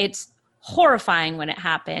happen. It's horrifying when it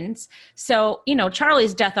happens. So,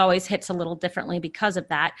 Charlie's death always hits a little differently because of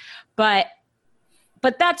that. But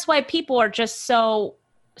that's why people are just so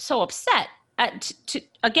upset. To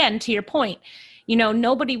your point,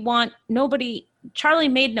 Charlie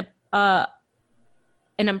made an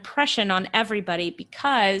impression on everybody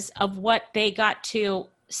because of what they got to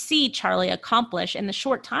see Charlie accomplish in the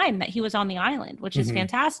short time that he was on the island, which is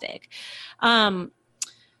fantastic.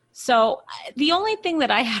 So the only thing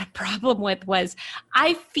that I had a problem with was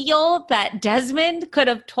I feel that Desmond could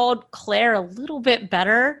have told Claire a little bit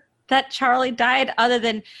better that Charlie died, other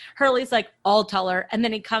than Hurley's like, I'll tell her. And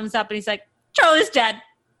then he comes up and he's like, Charlie's dead.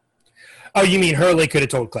 Oh, you mean Hurley could have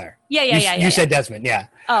told Claire? Yeah. You said Desmond, yeah.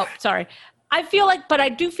 Oh, sorry. I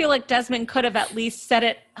do feel like Desmond could have at least said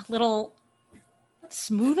it a little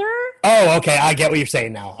smoother. Oh, okay. I get what you're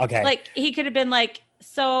saying now. Okay. Like he could have been like,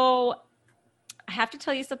 so I have to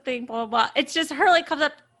tell you something, blah, blah, blah. It's just Hurley comes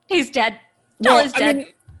up, he's dead. He's dead.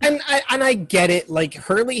 I mean, and I get it. Like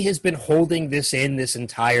Hurley has been holding this in this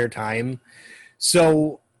entire time.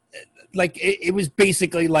 So like it was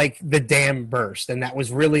basically like the dam burst, and that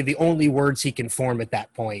was really the only words he can form at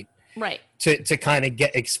that point. Right. To kind of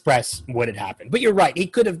express what had happened. But you're right. He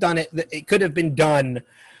could have done it. It could have been done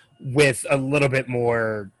with a little bit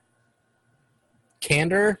more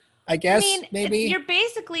candor, I guess. I mean, maybe you're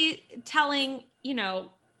basically telling,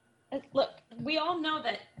 look, we all know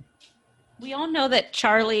that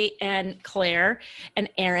Charlie and Claire and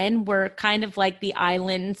Aaron were kind of like the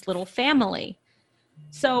island's little family.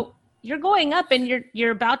 So you're going up and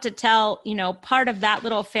you're about to tell, part of that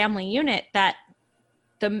little family unit that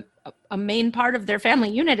a main part of their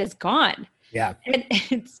family unit is gone. Yeah. And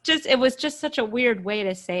it was just such a weird way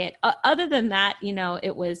to say it. Other than that,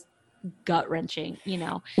 it was gut-wrenching,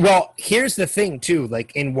 Well, here's the thing too,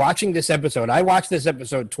 like in watching this episode, I watched this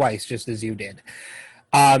episode twice just as you did.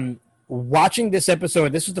 Watching this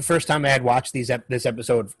episode, this was the first time I had watched this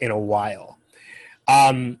episode in a while.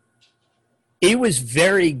 It was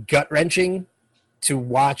very gut-wrenching to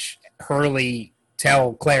watch Hurley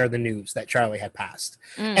tell Claire the news that Charlie had passed.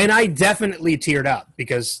 And I definitely teared up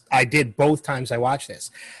because I did both times I watched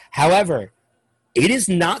this. However, it is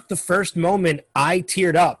not the first moment I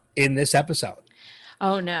teared up in this episode.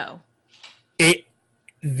 Oh no.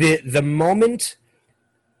 The moment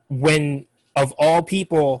when, of all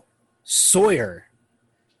people, Sawyer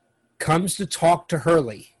comes to talk to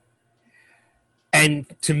Hurley and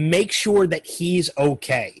to make sure that he's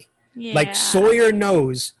okay. Yeah. Like Sawyer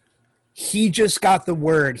knows he just got the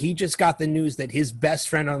word, he just got the news that his best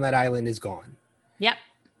friend on that island is gone. Yep.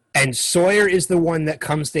 And Sawyer is the one that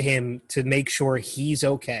comes to him to make sure he's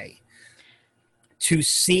okay. To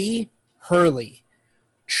see Hurley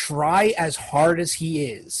try as hard as he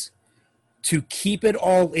is to keep it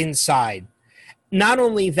all inside, not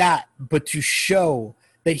only that, but to show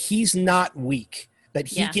that he's not weak, that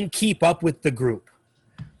he can keep up with the group.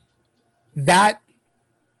 That,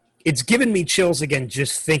 it's given me chills again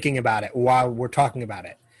just thinking about it while we're talking about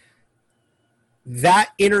it.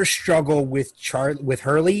 That inner struggle with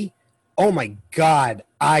Hurley, oh my God,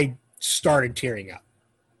 I started tearing up.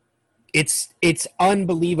 It's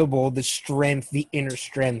unbelievable, the strength, the inner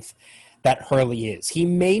strength that Hurley is. He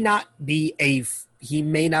may not be a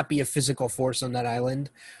physical force on that island,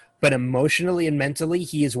 but emotionally and mentally,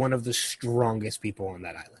 he is one of the strongest people on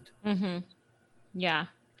that island. Mm-hmm. Yeah.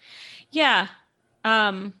 Yeah.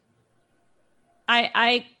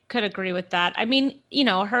 I could agree with that. I mean,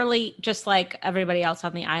 Hurley, just like everybody else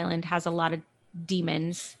on the island, has a lot of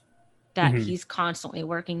demons that he's constantly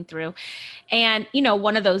working through. And,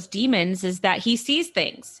 one of those demons is that he sees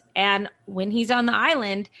things. And when he's on the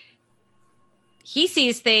island, he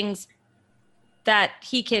sees things that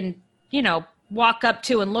he can, walk up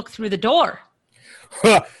to and look through the door.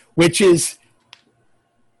 Which is,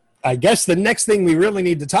 I guess, the next thing we really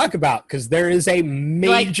need to talk about, because there is a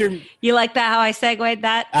major... You like that, how I segued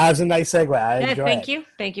that? As a nice segue. I enjoy Thank it. you.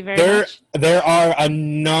 Thank you very much. There are a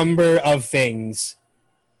number of things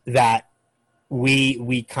that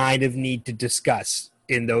we kind of need to discuss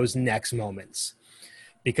in those next moments,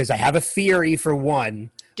 because I have a theory for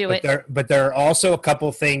one. But there are also a couple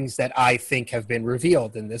things that I think have been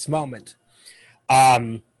revealed in this moment.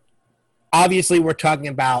 Obviously, we're talking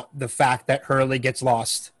about the fact that Hurley gets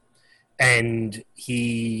lost and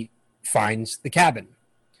he finds the cabin.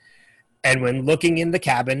 And when looking in the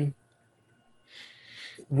cabin,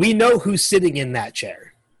 we know who's sitting in that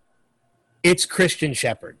chair. It's Christian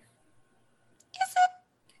Shepherd. Is it?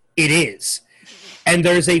 It is. And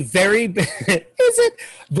there's a very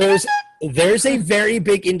there's a very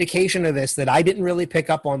big indication of this that I didn't really pick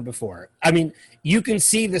up on before. I mean, you can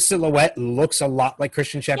see the silhouette looks a lot like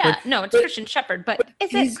Christian Shepherd. Yeah, no, it's Christian Shepherd, but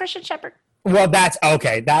is it Christian Shepherd? Well, that's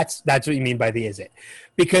okay. That's what you mean by the is it.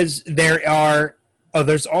 Because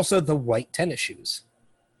there's also the white tennis shoes,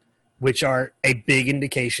 which are a big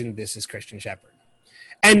indication this is Christian Shepherd.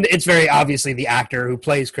 And it's very obviously the actor who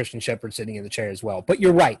plays Christian Shepherd sitting in the chair as well. But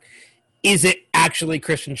you're right. Is it actually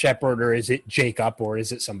Christian Shepherd, or is it Jacob, or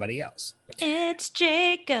is it somebody else? It's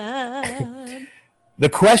Jacob. The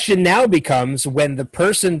question now becomes, when the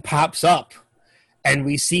person pops up and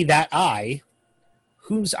we see that eye,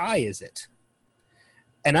 whose eye is it?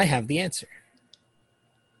 And I have the answer.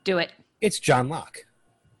 Do it. It's John Locke.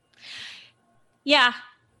 Yeah.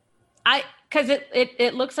 because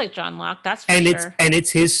it looks like John Locke. That's for and sure.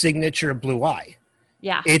 it's his signature blue eye.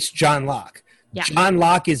 Yeah. It's John Locke. Yeah. John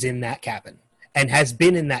Locke is in that cabin and has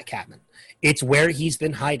been in that cabin. It's where he's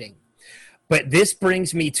been hiding. But this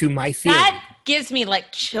brings me to my theory. That gives me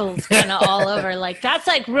like chills kind of all over. Like that's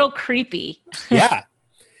like real creepy. Yeah.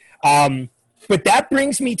 But that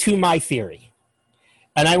brings me to my theory.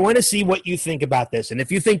 And I want to see what you think about this. And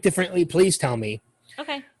if you think differently, please tell me.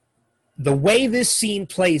 Okay. The way this scene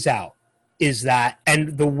plays out is that,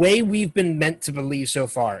 and the way we've been meant to believe so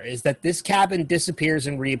far, is that this cabin disappears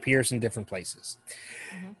and reappears in different places.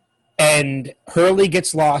 Mm-hmm. And Hurley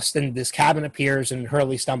gets lost and this cabin appears and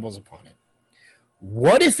Hurley stumbles upon it.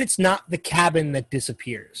 What if it's not the cabin that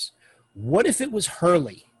disappears? What if it was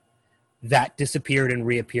Hurley that disappeared and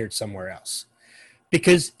reappeared somewhere else?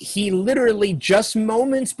 Because he literally just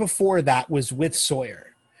moments before that was with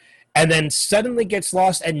Sawyer and then suddenly gets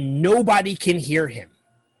lost and nobody can hear him.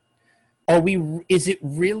 Is it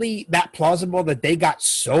really that plausible that they got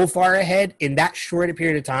so far ahead in that short a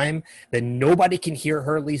period of time that nobody can hear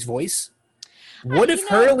Hurley's voice? What if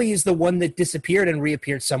Hurley is the one that disappeared and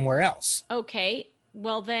reappeared somewhere else? Okay.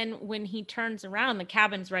 Well, then when he turns around, the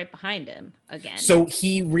cabin's right behind him again. So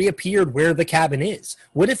he reappeared where the cabin is.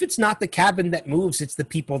 What if it's not the cabin that moves, it's the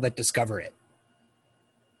people that discover it?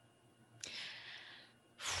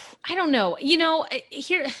 I don't know.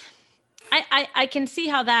 Here, I can see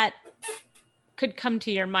how that could come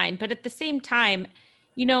to your mind. But at the same time,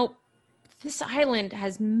 this island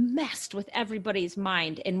has messed with everybody's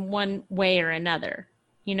mind in one way or another.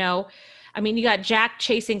 You got Jack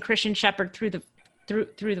chasing Christian Shepherd through the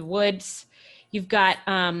woods. You've got,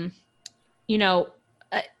 Hurley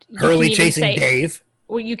chasing Dave.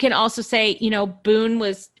 Well, you can also say, Boone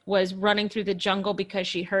was running through the jungle because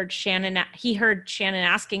he heard Shannon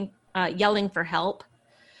asking, yelling for help.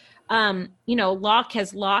 Locke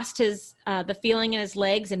has lost his the feeling in his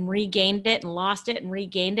legs and regained it and lost it and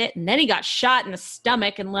regained it. And then he got shot in the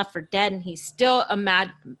stomach and left for dead. And he still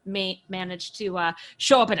managed to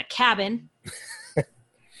show up in a cabin.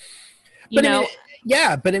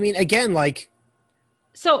 Again, like.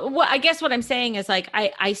 So I guess what I'm saying is like,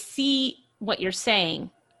 I see what you're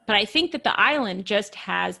saying, but I think that the island just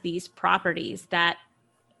has these properties that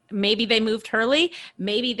maybe they moved Hurley.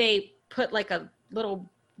 Maybe they put like a little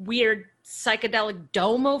weird psychedelic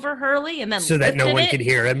dome over Hurley and then so that no one could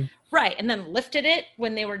hear him. Right. And then lifted it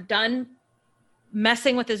when they were done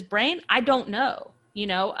messing with his brain. I don't know,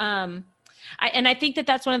 I think that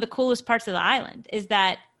that's one of the coolest parts of the island is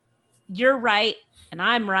that you're right and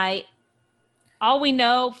I'm right. All we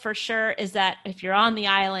know for sure is that if you're on the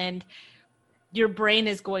island, your brain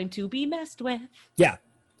is going to be messed with. Yeah.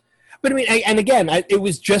 But it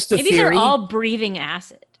was just a Maybe theory. They're all breathing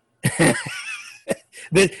acid.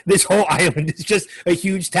 This whole island is just a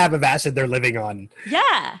huge tab of acid they're living on.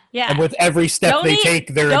 Yeah, yeah. And with every step they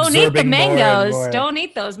take, they're don't absorbing eat the mangoes. more and more. Don't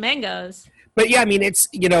eat those mangoes. But yeah, it's,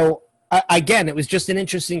 again, it was just an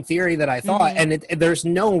interesting theory that I thought, and there's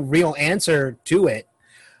no real answer to it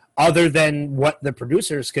other than what the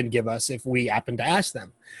producers can give us if we happen to ask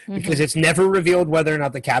them. Because it's never revealed whether or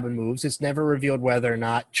not the cabin moves. It's never revealed whether or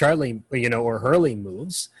not Charlie, or Hurley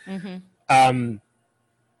moves.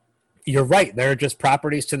 You're right. There are just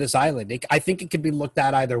properties to this island. I think it could be looked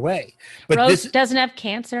at either way. But Rose doesn't have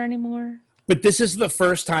cancer anymore. But this is the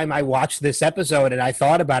first time I watched this episode and I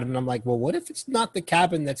thought about it and I'm like, well, what if it's not the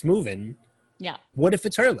cabin that's moving? Yeah. What if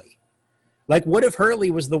it's Hurley? Like, what if Hurley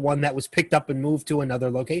was the one that was picked up and moved to another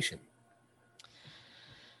location?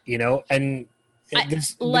 And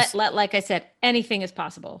like I said, anything is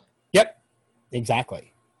possible. Yep,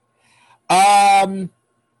 exactly.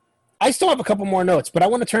 I still have a couple more notes, but I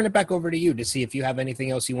want to turn it back over to you to see if you have anything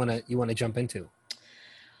else you want to jump into.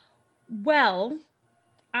 Well,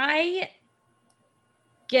 I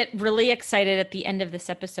get really excited at the end of this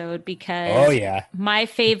episode because my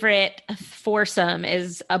favorite foursome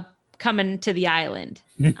is coming to the island.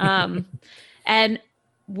 And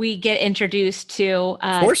we get introduced to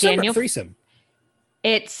foursome Daniel. Or threesome?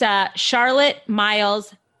 It's Charlotte,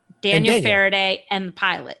 Miles, Daniel Faraday, and the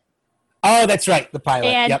pilot. Oh, that's right. The pilot.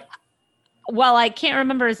 Yep. While I can't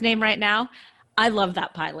remember his name right now, I love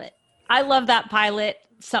that pilot.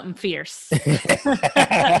 Something fierce.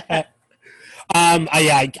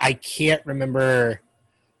 I can't remember.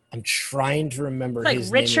 I'm trying to remember his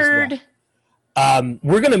Richard. name as well.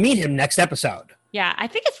 We're going to meet him next episode. Yeah, I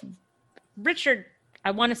think it's Richard.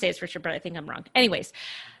 I want to say it's Richard, but I think I'm wrong. Anyways,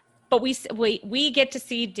 but we get to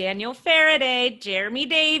see Daniel Faraday, Jeremy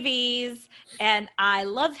Davies, and I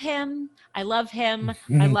love him. I love him.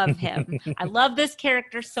 I love this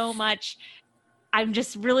character so much. I'm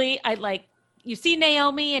just really, you see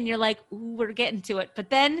Naomi and you're like, ooh, we're getting to it. But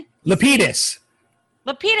then Lapidus.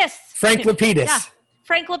 Frank Lapidus. Yeah,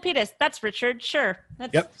 Frank Lapidus. That's Richard. Sure.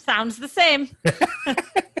 That sounds the same.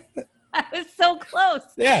 I was so close.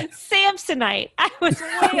 Yeah. Samsonite. I was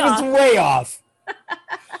way off.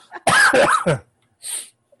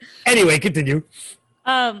 Anyway, continue.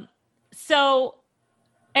 So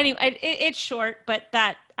anyway, it's short, but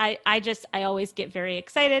that I always get very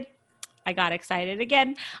excited. I got excited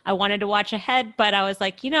again. I wanted to watch ahead, but I was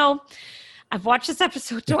like, I've watched this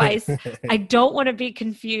episode twice. I don't want to be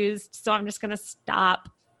confused, so I'm just going to stop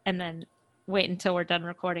and then wait until we're done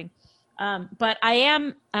recording. But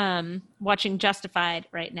I am watching Justified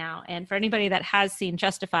right now. And for anybody that has seen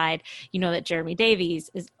Justified, you know that Jeremy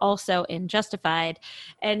Davies is also in Justified.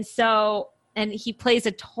 And he plays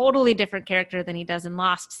a totally different character than he does in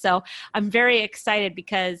Lost. So I'm very excited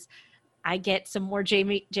because I get some more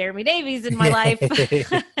Jeremy Davies in my life.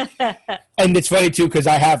 And it's funny, too, because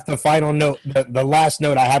I have the final note. The last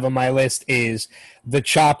note I have on my list is the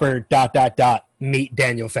Chopper ... meet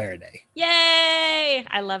Daniel Faraday. Yay!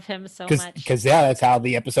 I love him so much. Because, that's how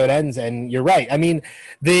the episode ends. And you're right. I mean,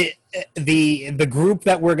 the group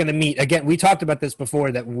that we're going to meet, again, we talked about this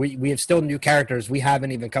before, that we have still new characters we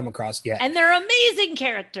haven't even come across yet. And they're amazing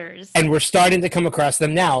characters. And we're starting to come across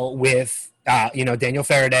them now with Daniel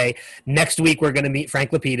Faraday. Next week, we're going to meet Frank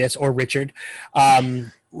Lapidus or Richard.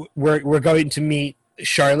 We're going to meet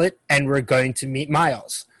Charlotte, and we're going to meet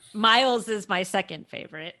Miles. Miles is my second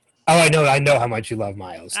favorite. Oh, I know how much you love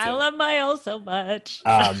Miles, too. I love Miles so much.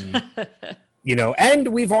 And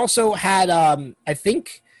we've also had, I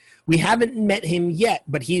think we haven't met him yet,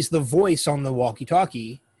 but he's the voice on the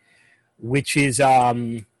walkie-talkie, which is,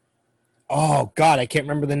 oh, God, I can't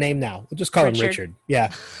remember the name now. We'll just call him Richard.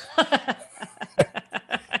 Yeah.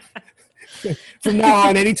 From now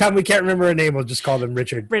on, anytime we can't remember a name, we'll just call him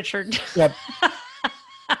Richard. Richard. Yep.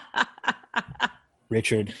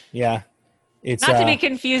 Richard. Yeah. It's not to be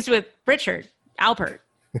confused with Richard Alpert.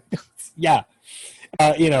 Yeah.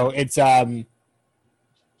 It's COVID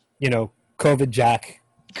Jack.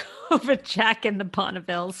 COVID Jack and the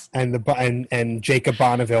Bonnevilles. And Jacob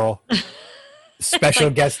Bonneville.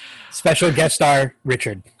 Special guest star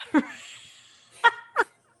Richard.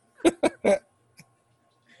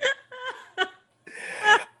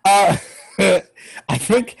 I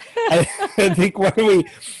think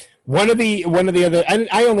one of the other, and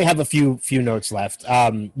I only have a few notes left.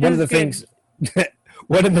 One of the things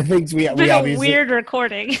we obviously, weird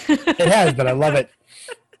recording. It has, but I love it.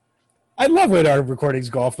 I love when our recordings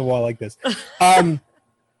go off the wall like this.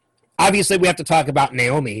 Obviously, we have to talk about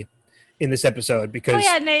Naomi in this episode because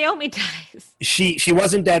Naomi dies. She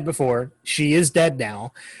wasn't dead before. She is dead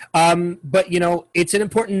now. But it's an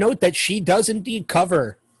important note that she does indeed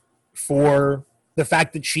cover for the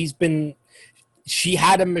fact that she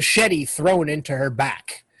had a machete thrown into her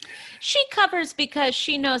back. She covers because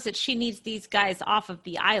she knows that she needs these guys off of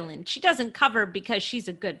the island. She doesn't cover because she's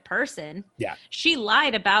a good person. Yeah. She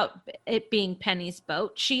lied about it being Penny's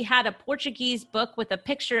boat. She had a Portuguese book with a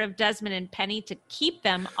picture of Desmond and Penny to keep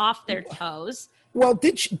them off their toes. Well,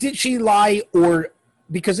 did she lie, or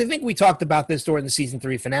because I think we talked about this during the season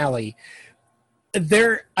 3 finale.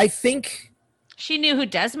 I think she knew who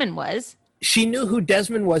Desmond was. She knew who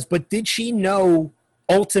Desmond was, but did she know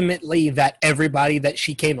ultimately that everybody that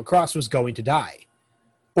she came across was going to die?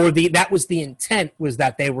 Or that was the intent, was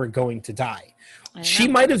that they were going to die? She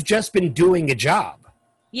might have just been doing a job.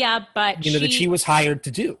 Yeah, but that she was hired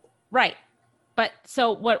to do. Right. But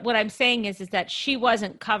so what I'm saying is that she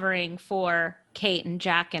wasn't covering for Kate and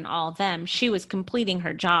Jack and all of them. She was completing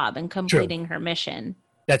her job and completing her mission.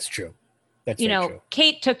 That's true. That's true.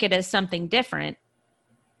 Kate took it as something different.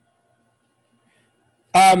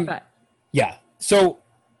 Yeah. So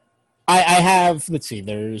I have, let's see,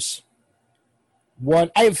 there's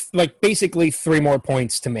one, I have basically 3 more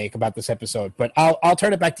points to make about this episode, but I'll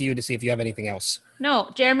turn it back to you to see if you have anything else. No,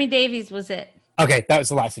 Jeremy Davies was it. Okay. That was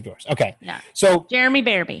the last of yours. Okay. Yeah. So Jeremy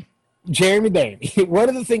Bearby. One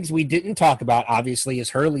of the things we didn't talk about, obviously, is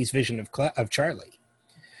Hurley's vision of Charlie.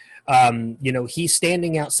 He's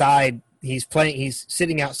standing outside. He's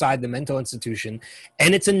sitting outside the mental institution,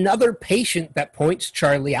 and it's another patient that points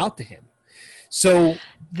Charlie out to him. So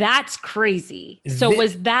that's crazy. So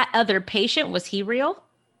was that other patient, was he real?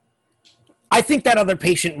 I think that other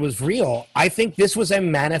patient was real. I think this was a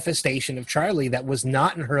manifestation of Charlie that was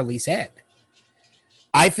not in Hurley's head.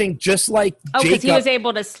 I think just like Jacob, because he was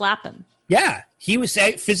able to slap him. Yeah, he was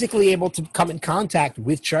physically able to come in contact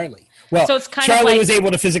with Charlie. Well, so it's kind Charlie was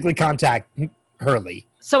able to physically contact Hurley.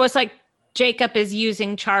 So it's like Jacob is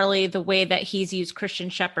using Charlie the way that he's used Christian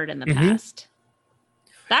Shepherd in the past.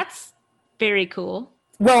 Very cool.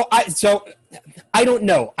 Well, I don't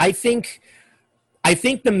know. I think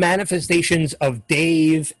the manifestations of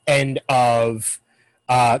Dave and of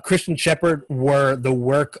Christian Shepherd were the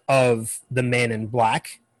work of the Man in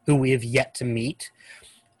Black, who we have yet to meet.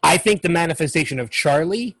 I think the manifestation of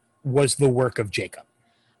Charlie was the work of Jacob.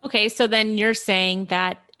 Okay, so then you're saying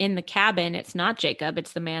that in the cabin, it's not Jacob,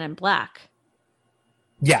 it's the Man in Black.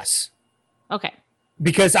 Yes. Okay.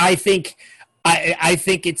 Because I think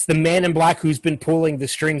it's the Man in Black who's been pulling the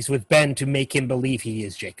strings with Ben to make him believe he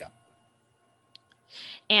is Jacob.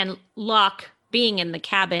 And Locke being in the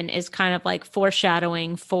cabin is kind of like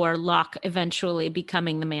foreshadowing for Locke eventually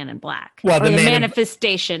becoming the Man in Black. Well, the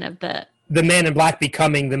manifestation of the Man in Black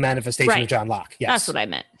becoming the manifestation right. of John Locke. Yes. That's what I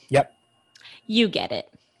meant. Yep. You get it.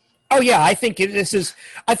 Oh yeah, I think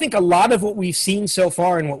a lot of what we've seen so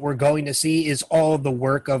far and what we're going to see is all the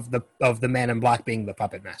work of the Man in Black being the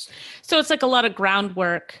puppet master. So it's like a lot of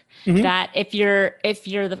groundwork that if you're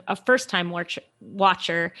a first time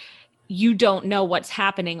watcher, you don't know what's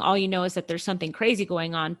happening. All you know is that there's something crazy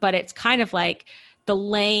going on, but it's kind of like the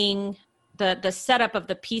laying the setup of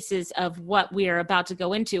the pieces of what we are about to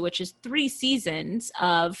go into, which is 3 seasons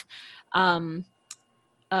of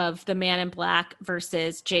the Man in Black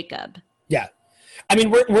versus Jacob. Yeah. I mean,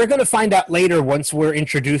 we're going to find out later once we're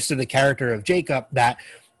introduced to the character of Jacob that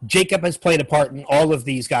Jacob has played a part in all of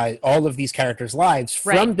these characters' lives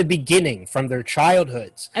from the beginning, from their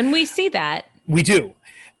childhoods. And we see that. We do.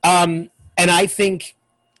 And I think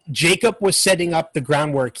Jacob was setting up the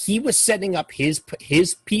groundwork. He was setting up his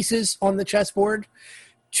pieces on the chessboard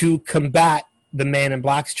to combat the Man in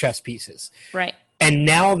Black's chess pieces. Right. And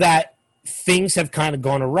now that things have kind of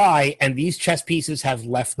gone awry and these chess pieces have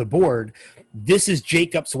left the board, this is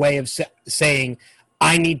Jacob's way of saying,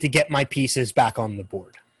 I need to get my pieces back on the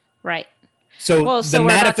board. Right. So the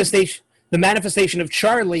manifestation of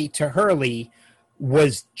Charlie to Hurley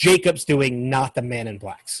was Jacob's doing, not the Man in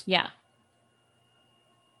Black's. Yeah.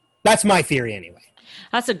 That's my theory anyway.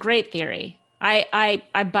 That's a great theory. I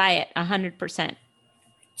buy it 100%.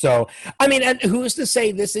 So, I mean, and who's to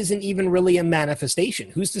say this isn't even really a manifestation?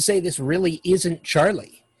 Who's to say this really isn't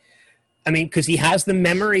Charlie? I mean, because he has the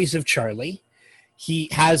memories of Charlie. He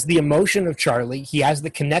has the emotion of Charlie. He has the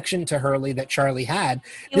connection to Hurley that Charlie had.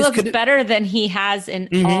 He looks better than he has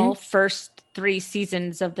in all first 3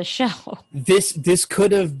 seasons of the show. This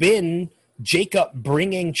could have been Jacob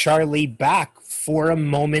bringing Charlie back for a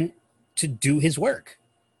moment to do his work.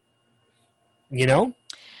 You know?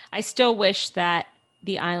 I still wish that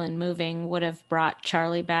the island moving would have brought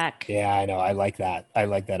Charlie back. Yeah, I know. I like that. I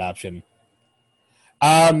like that option.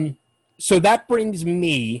 So that brings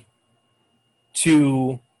me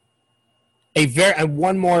to I have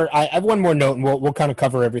one more note, and we'll kind of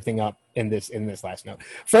cover everything up in this last note.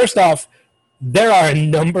 First off, there are a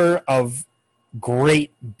number of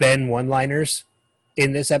great Ben one-liners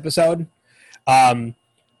in this episode.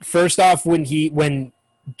 First off, when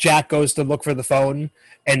Jack goes to look for the phone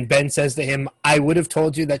and Ben says to him, I would have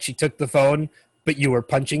told you that she took the phone, but you were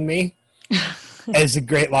punching me. As a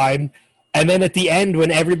great line. And then at the end,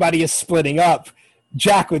 when everybody is splitting up,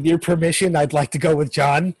 Jack, with your permission, I'd like to go with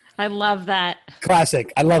John. I love that.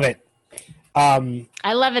 Classic. I love it.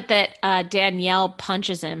 I love it that Danielle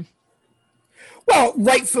punches him. Well,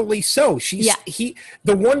 rightfully so. The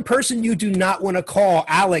one person you do not want to call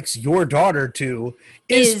Alex your daughter to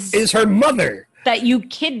is her mother. That you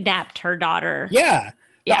kidnapped her daughter. Yeah.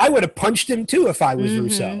 I would have punched him too if I was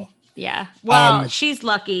Rousseau. Yeah. Well, she's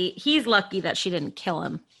lucky. He's lucky that she didn't kill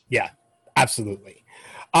him. Yeah, absolutely.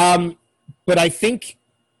 But I think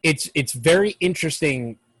it's very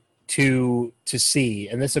interesting to see,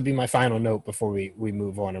 and this will be my final note before we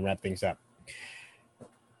move on and wrap things up.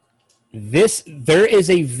 There is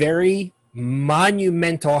a very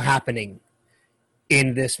monumental happening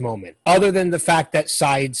in this moment, other than the fact that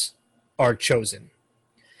sides are chosen.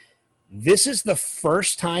 This is the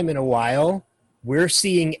first time in a while we're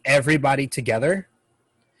seeing everybody together.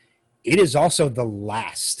 It is also the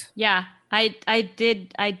last. Yeah, I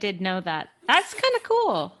did know that. That's kind of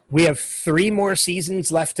cool. We have 3 more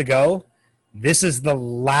seasons left to go. This is the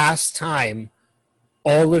last time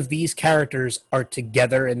all of these characters are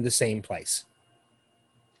together in the same place.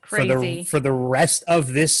 Crazy. For the rest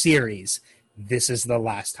of this series, this is the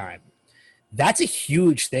last time. That's a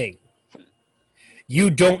huge thing. You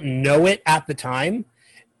don't know it at the time,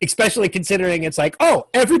 especially considering it's like, oh,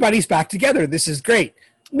 everybody's back together. This is great.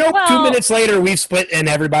 Nope, well, 2 minutes later, we've split and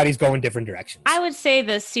everybody's going different directions. I would say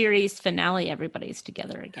the series finale, everybody's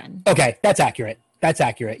together again. Okay, that's accurate.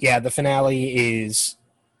 Yeah, the finale is...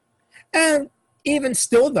 even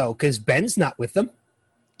still, though, because Ben's not with them.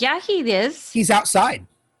 Yeah, he is. He's outside.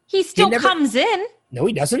 He still comes in. No,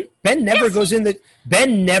 he doesn't. Ben never goes in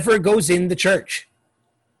the church.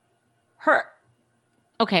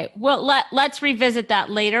 Okay, well, let's revisit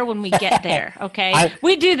that later when we get there, okay?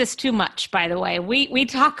 We do this too much, by the way. We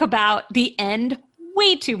talk about the end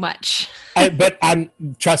way too much. But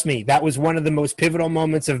trust me, that was one of the most pivotal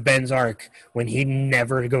moments of Ben's arc, when he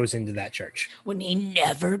never goes into that church. When he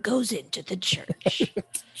never goes into the church.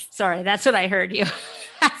 Sorry, that's what I heard you.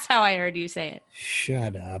 That's how I heard you say it.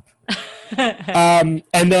 Shut up.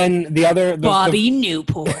 And then the other... Bobby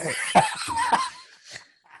Newport.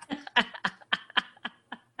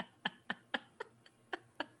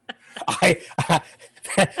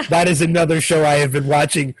 That is another show I have been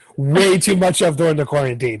watching way too much of during the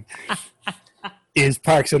quarantine. Is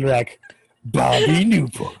Parks and Rec. Bobby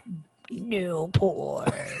Newport.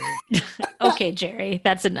 Okay, Jerry,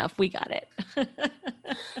 that's enough. We got it.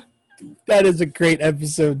 That is a great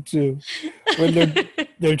episode too, when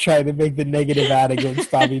they're trying to make the negative ad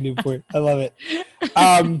against Bobby Newport. I love it.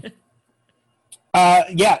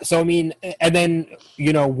 Yeah. So I mean, and then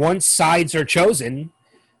once sides are chosen,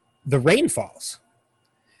 the rain falls.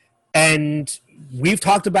 And we've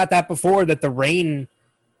talked about that before, that the rain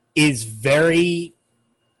is very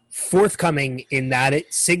forthcoming in that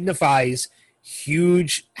it signifies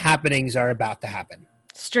huge happenings are about to happen.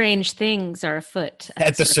 Strange things are afoot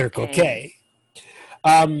at the Circle K.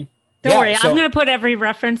 Don't worry, I'm going to put every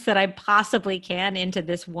reference that I possibly can into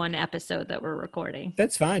this one episode that we're recording.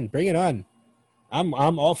 That's fine. Bring it on. I'm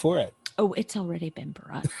all for it. Oh, it's already been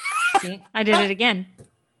brought. See? I did it again.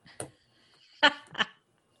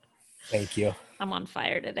 Thank you. I'm on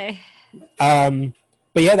fire today. But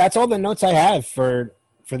yeah, that's all the notes I have for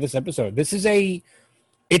this episode. It's a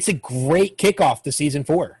great kickoff to season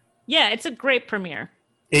 4. Yeah, it's a great premiere.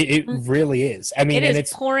 It really is. I mean,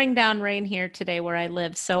 it's pouring down rain here today where I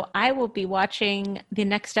live, so I will be watching the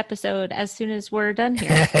next episode as soon as we're done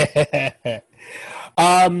here.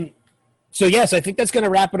 So yes, I think that's going to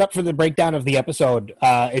wrap it up for the breakdown of the episode.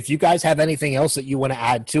 If you guys have anything else that you want to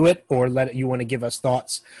add to it, or you want to give us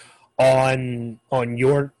thoughts on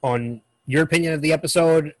your opinion of the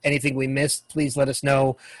episode, anything we missed, please let us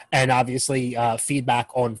know. And obviously feedback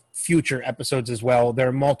on future episodes as well. There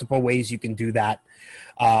are multiple ways you can do that.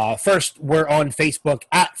 First, we're on Facebook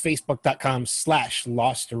at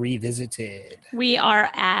facebook.com/Lost Revisited. We are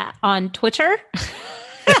on Twitter.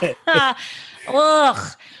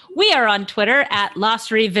 Ugh. We are on Twitter at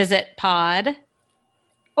Lost Revisit Pod,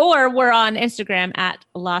 or we're on Instagram at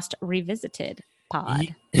Lost Revisited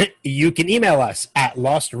Pod. You can email us at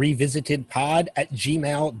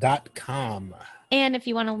lostrevisitedpod@gmail.com. And if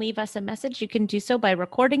you want to leave us a message, you can do so by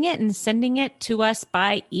recording it and sending it to us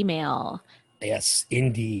by email. Yes,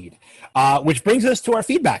 indeed. Which brings us to our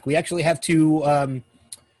feedback. We actually have two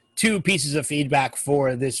pieces of feedback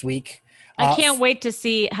for this week. I can't wait to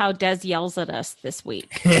see how Des yells at us this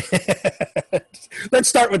week. Let's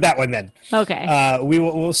start with that one then. Okay.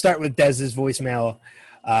 We'll start with Dez's voicemail.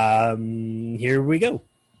 Here we go.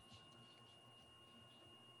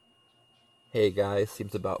 Hey guys,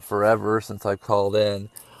 seems about forever since I called in.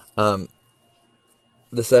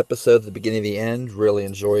 This episode, the beginning and the end, really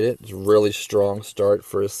enjoyed it. It's a really strong start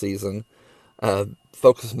for a season.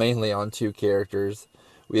 Focused mainly on 2 characters.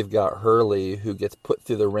 We've got Hurley, who gets put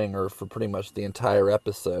through the ringer for pretty much the entire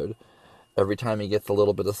episode. Every time he gets a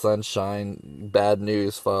little bit of sunshine, bad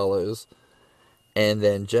news follows. And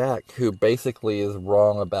then Jack, who basically is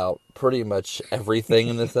wrong about pretty much everything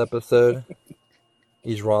in this episode.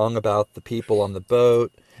 He's wrong about the people on the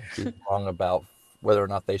boat. He's wrong about whether or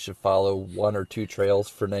not they should follow 1 or 2 trails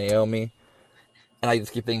for Naomi. And I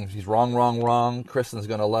just keep thinking, he's wrong. Kristen's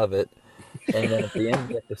going to love it. And then at the end of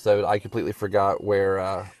the episode, I completely forgot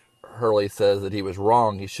where Hurley says that he was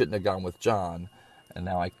wrong. He shouldn't have gone with John. And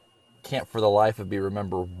now I can't for the life of me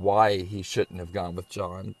remember why he shouldn't have gone with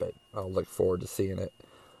John, but I'll look forward to seeing it.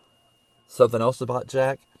 Something else about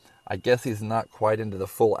Jack, I guess he's not quite into the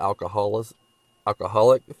full alcoholic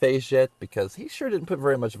phase yet, because he sure didn't put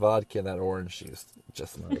very much vodka in that orange juice.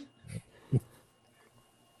 Just like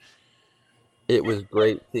it was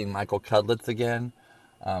great seeing Michael Cudlitz again.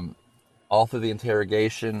 All through the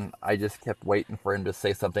interrogation, I just kept waiting for him to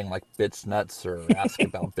say something like bitch nuts or ask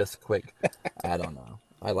about Bisquick. I don't know.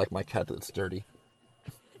 I like my Cudlitz dirty.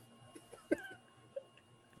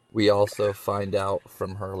 We also find out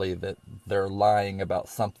from Hurley that they're lying about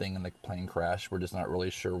something in the plane crash. We're just not really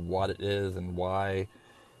sure what it is and why.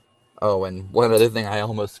 Oh, and one other thing I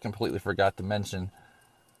almost completely forgot to mention.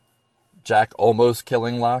 Jack almost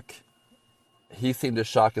killing Locke. He seemed as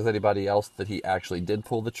shocked as anybody else that he actually did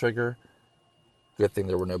pull the trigger. Good thing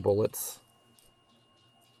there were no bullets.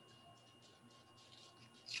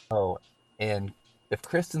 Oh, and if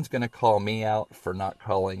Kristen's going to call me out for not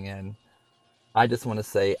calling in, I just want to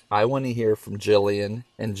say I want to hear from Jillian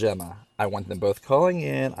and Gemma. I want them both calling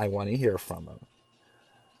in. I want to hear from them.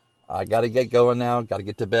 I got to get going now. Got to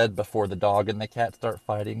get to bed before the dog and the cat start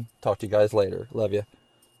fighting. Talk to you guys later. Love you.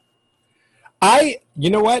 You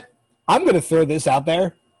know what? I'm going to throw this out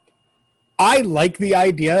there. I like the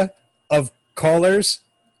idea of callers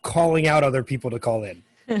calling out other people to call in.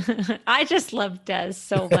 I just love Des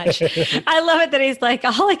so much. I love it that he's like,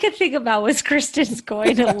 all I could think about was Kristen's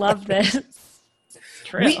going to love this.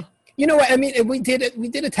 True. You know what? I mean, we did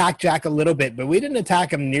attack Jack a little bit, but we didn't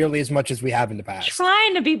attack him nearly as much as we have in the past.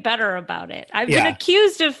 Trying to be better about it. I've been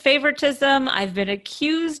accused of favoritism. I've been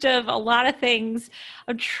accused of a lot of things.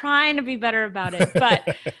 I'm trying to be better about it.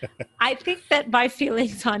 But I think that my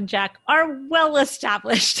feelings on Jack are well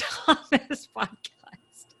established on this podcast.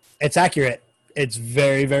 It's accurate. It's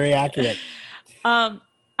very, very accurate.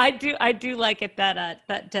 I do like it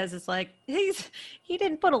that Des is like, he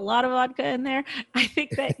didn't put a lot of vodka in there. I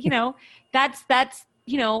think that, that's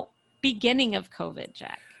beginning of COVID,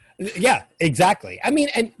 Jack. Yeah, exactly. I mean,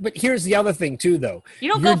 but here's the other thing too, though.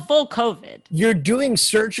 You don't go full COVID. You're doing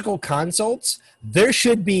surgical consults. There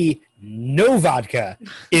should be no vodka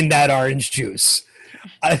in that orange juice.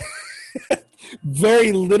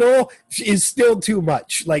 Very little is still too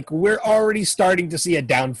much. Like, we're already starting to see a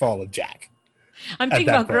downfall of Jack. I'm thinking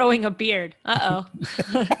about growing a beard.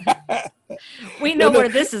 We know where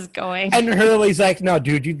this is going. And Hurley's like, no,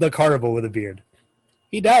 dude, you'd look horrible with a beard.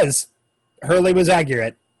 He does. Hurley was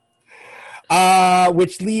accurate.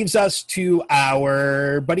 Which leaves us to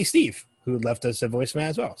our buddy Steve, who left us a voicemail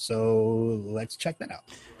as well. So let's check that out.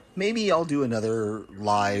 Maybe I'll do another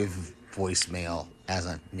live voicemail as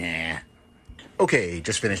a nah. Okay,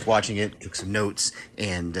 just finished watching it, took some notes,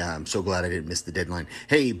 and I'm so glad I didn't miss the deadline.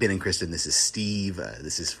 Hey, Ben and Kristen, this is Steve.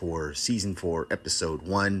 This is for Season 4, Episode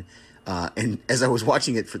 1. And as I was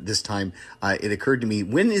watching it for this time, it occurred to me,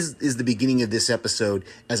 when is the beginning of this episode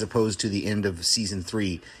as opposed to the end of Season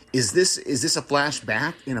 3? Is this a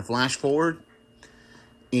flashback and a flash forward?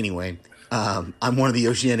 Anyway, I'm one of the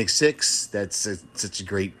Oceanic Six. That's such a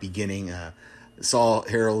great beginning. Saw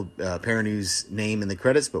Harold Perrineau's name in the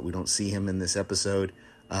credits, but we don't see him in this episode.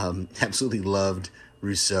 Absolutely loved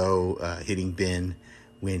Rousseau hitting Ben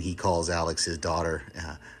when he calls Alex his daughter.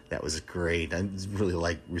 That was great. I really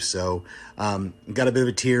like Rousseau. Got a bit of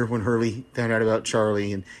a tear when Hurley found out about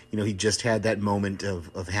Charlie, and he just had that moment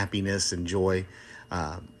of happiness and joy.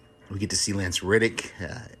 We get to see Lance Riddick.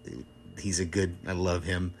 He's I love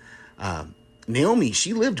him. Naomi,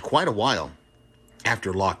 she lived quite a while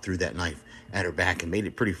after Locke threw that knife at her back and made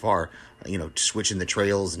it pretty far, switching the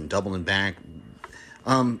trails and doubling back.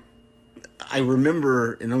 I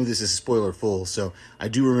remember, and I know this is spoiler full, so I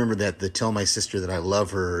do remember that the "Tell My Sister That I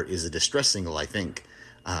Love Her" is a distress single, I think.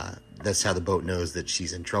 That's how the boat knows that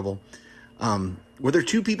she's in trouble. Were there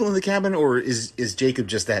two people in the cabin, or is Jacob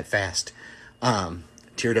just that fast?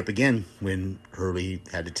 Teared up again when Hurley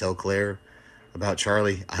had to tell Claire about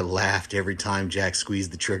Charlie. I laughed every time Jack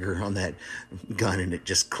squeezed the trigger on that gun and it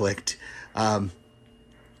just clicked.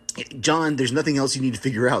 John, there's nothing else you need to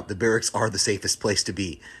figure out. The barracks are the safest place to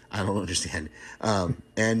be. I don't understand.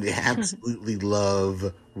 And absolutely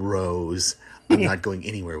love Rose. I'm not going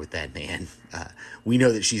anywhere with that man. We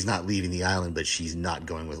know that she's not leaving the island, but she's not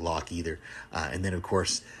going with Locke either. And then, of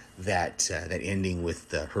course, that ending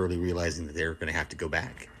with Hurley realizing that they're going to have to go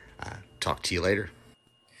back. Talk to you later.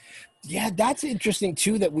 Yeah, that's interesting,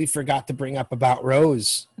 too, that we forgot to bring up about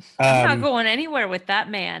Rose. I'm not going anywhere with that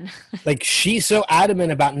man. Like, she's so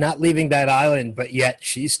adamant about not leaving that island, but yet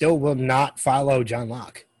she still will not follow John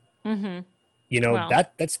Locke. Mm-hmm.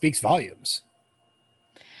 That speaks volumes.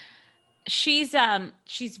 She's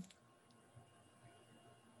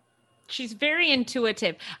very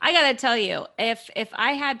intuitive. I gotta tell you, if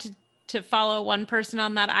I had to follow one person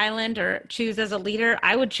on that island or choose as a leader,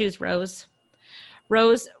 I would choose Rose.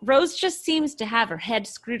 Rose just seems to have her head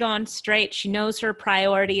screwed on straight. She knows her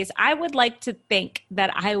priorities. I would like to think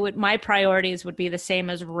that my priorities would be the same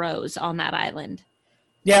as Rose on that island.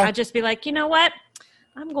 Yeah. I'd just be like, you know what?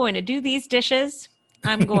 I'm going to do these dishes.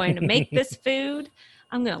 I'm going to make this food.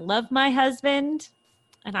 I'm going to love my husband.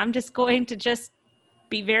 And I'm just going to just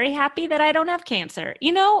be very happy that I don't have cancer.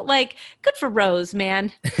 Good for Rose,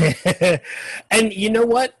 man. And you know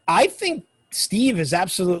what? I think Steve is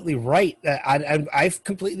absolutely right. I've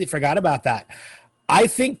completely forgot about that. I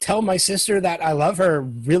think "Tell My Sister That I Love Her"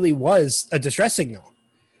 really was a distress signal,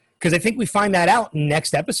 because I think we find that out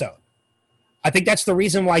next episode. I think that's the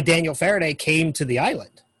reason why Daniel Faraday came to the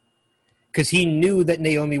island, because he knew that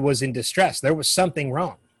Naomi was in distress. There was something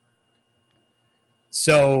wrong.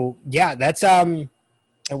 So yeah, that's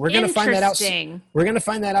we're gonna find that out. Interesting. We're gonna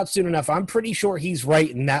find that out soon enough. I'm pretty sure he's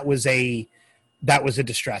right, and that was a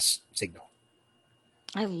distress signal.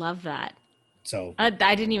 I love that. So I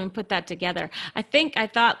didn't even put that together. I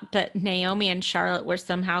thought that Naomi and Charlotte were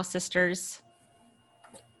somehow sisters.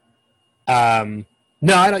 no,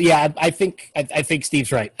 I don't. Yeah, I think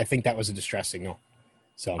Steve's right. I think that was a distress signal.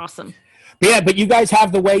 So Awesome. but you guys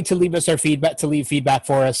have the way to leave us our feedback, to leave feedback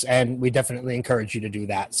for us, and we definitely encourage you to do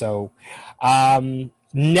that. So,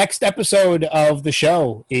 next episode of the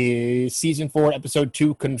show is season 4, episode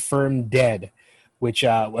 2, Confirmed Dead, which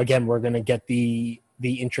again we're going to get the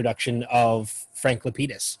introduction of Frank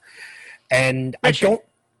Lapidus, and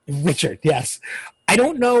Richard. Yes, I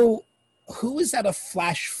don't know who is that a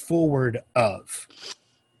flash forward of.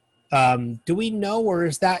 Do we know, or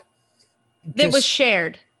is that? It was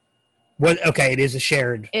shared. What? Okay, it is a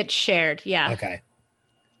shared. It's shared, yeah. Okay.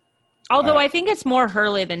 Although I think it's more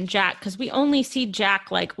Hurley than Jack, because we only see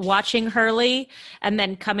Jack like watching Hurley and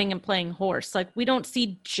then coming and playing horse. Like we don't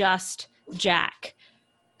see just Jack.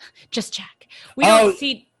 Just Jack. We don't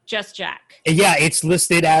see just Jack. Yeah, it's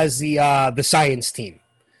listed as the science team.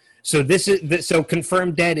 So this is so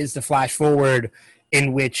Confirmed Dead is the flash forward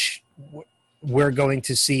in which we're going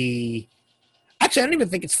to see. Actually, I don't even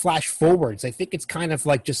think it's flash forwards. I think it's kind of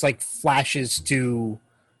like just like flashes to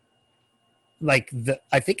like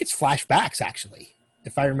I think it's flashbacks actually,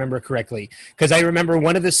 if I remember correctly. Because I remember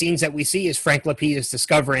one of the scenes that we see is Frank Lapidus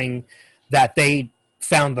discovering that they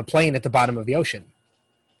found the plane at the bottom of the ocean.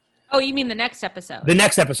 Oh, you mean the next episode? The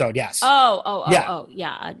next episode, yes.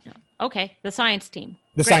 Yeah. Okay, the science team.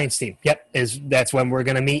 The Great. science team, yep. That's when we're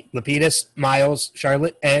going to meet Lapidus, Miles,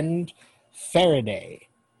 Charlotte, and Faraday.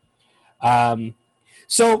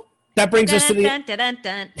 So that brings us to the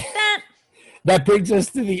that brings us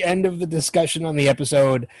to the end of the discussion on the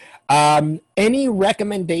episode. Any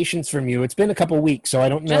recommendations from you? It's been a couple weeks, so I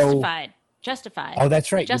don't know. Justified. Oh,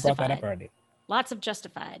 that's right. Justified. You brought that up already. Lots of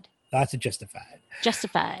Justified.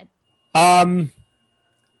 Justified.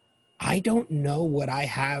 I don't know what I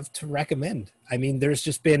have to recommend. I mean,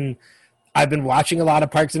 I've been watching a lot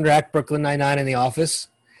of Parks and Rec, Brooklyn Nine-Nine, and The Office.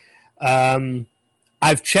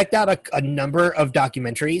 I've checked out a number of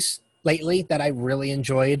documentaries lately that I really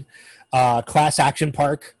enjoyed. Class Action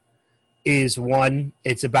Park is one.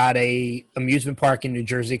 It's about a amusement park in New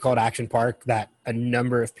Jersey called Action Park that a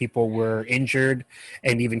number of people were injured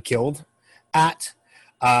and even killed at.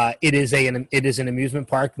 It is an amusement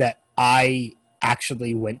park that I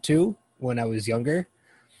actually went to when I was younger,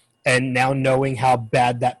 and now knowing how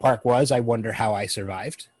bad that park was, I wonder how I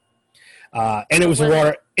survived. And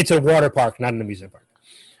it's a water park, not an amusement park.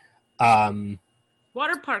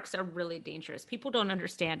 Water parks are really dangerous. People don't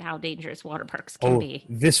understand how dangerous water parks can be.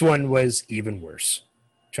 This one was even worse.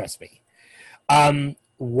 Trust me.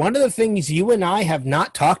 One of the things you and I have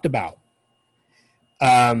not talked about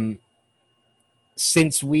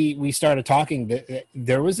since we started talking,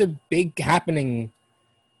 there was a big happening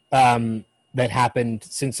that happened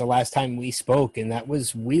since the last time we spoke, and that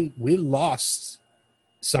was we lost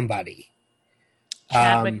somebody.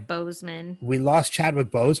 Chadwick Boseman. We lost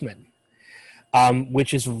Chadwick Boseman,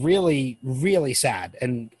 which is really, really sad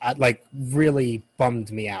and really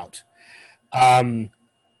bummed me out.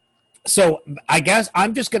 So I guess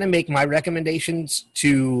I'm just going to make my recommendations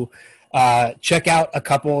to check out a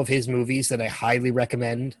couple of his movies that I highly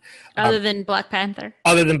recommend. Other than Black Panther.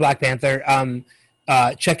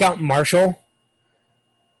 Check out Marshall,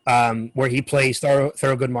 where he plays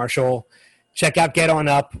Thurgood Marshall. Check out Get On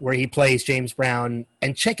Up, where he plays James Brown.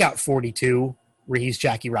 And check out 42, where he's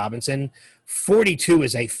Jackie Robinson. 42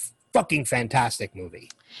 is a fucking fantastic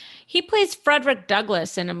movie. He plays Frederick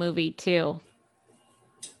Douglass in a movie, too.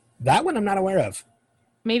 That one I'm not aware of.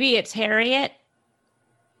 Maybe it's Harriet.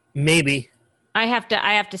 Maybe. I have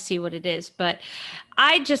to see what it is. But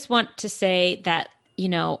I just want to say that,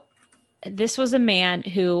 this was a man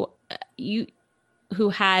who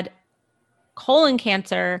had colon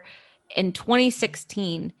cancer in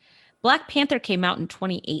 2016. Black Panther came out in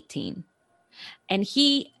 2018. And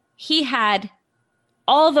he had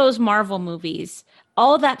all those Marvel movies,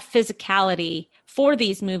 all that physicality for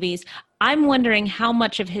these movies. I'm wondering how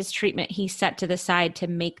much of his treatment he set to the side to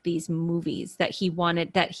make these movies that he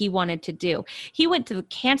wanted to do. He went to the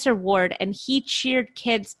cancer ward and he cheered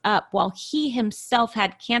kids up while he himself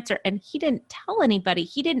had cancer, and he didn't tell anybody.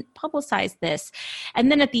 He didn't publicize this.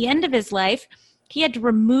 And then at the end of his life, he had to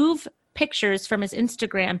remove pictures from his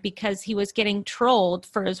Instagram because he was getting trolled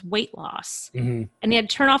for his weight loss. Mm-hmm. And he had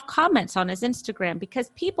to turn off comments on his Instagram because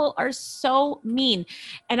people are so mean.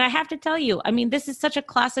 And I have to tell you, I mean, this is such a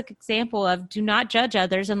classic example of do not judge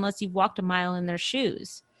others unless you've walked a mile in their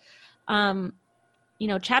shoes. You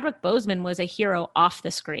know, Chadwick Boseman was a hero off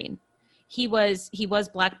the screen. He was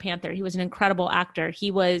Black Panther. He was an incredible actor.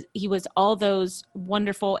 He was all those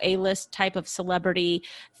wonderful A-list type of celebrity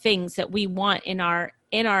things that we want in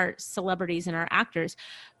our celebrities and our actors.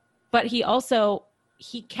 But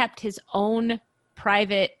he kept his own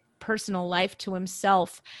private personal life to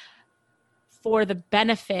himself for the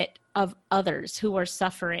benefit of others who are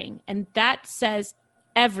suffering. And that says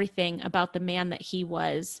everything about the man that he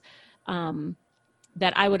was,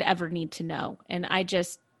 that I would ever need to know. And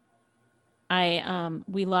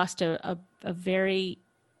we lost a very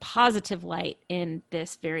positive light in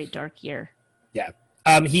this very dark year. Yeah.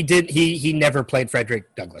 He never played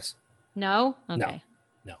Frederick Douglass. No? Okay.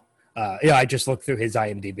 No. Yeah, I just looked through his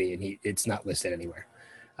IMDb and it's not listed anywhere.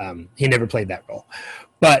 He never played that role.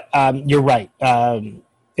 But you're right.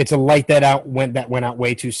 It's a light that went out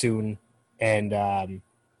way too soon. And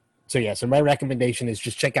so my recommendation is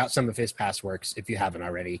just check out some of his past works if you haven't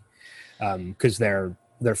already, because they're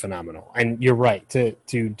phenomenal. And you're right, to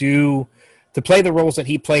play the roles that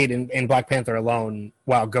he played in Black Panther alone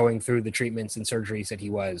while going through the treatments and surgeries that he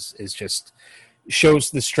is just shows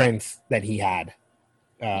the strength that he had,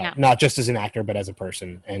 not just as an actor, but as a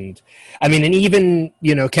person. And I mean, and even,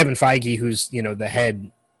 you know, Kevin Feige, who's, you know, the head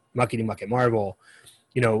muckety muck at Marvel,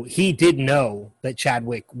 you know, he did know that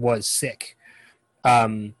Chadwick was sick.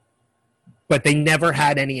 But they never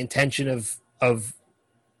had any intention of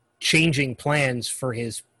changing plans for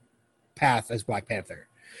his path as Black Panther,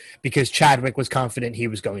 because Chadwick was confident he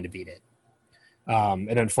was going to beat it.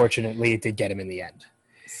 And unfortunately, it did get him in the end.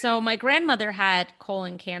 So my grandmother had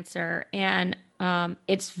colon cancer, and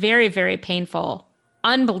it's very, very painful,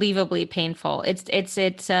 unbelievably painful. It's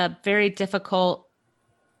a very difficult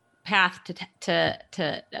path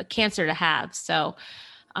to cancer to have. So,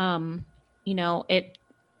 you know,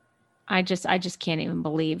 I just can't even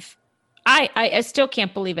believe. I still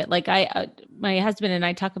can't believe it. Like my husband and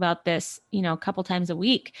I talk about this, you know, a couple times a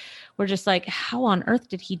week. We're just like, how on earth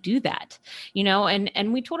did he do that? You know,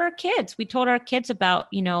 and we told our kids about,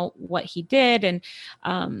 you know, what he did. And,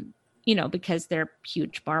 you know, because they're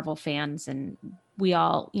huge Marvel fans, and we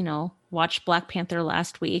all, you know, watched Black Panther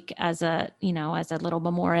last week as a little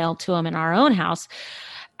memorial to him in our own house.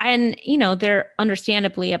 And, you know, they're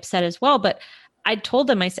understandably upset as well, but I told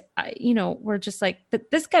them, I said, you know, we're just like, but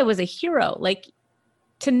this guy was a hero. Like,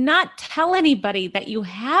 to not tell anybody that you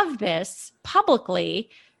have this publicly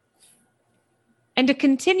and to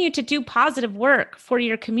continue to do positive work for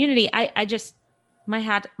your community. I just, my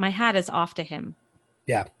hat is off to him.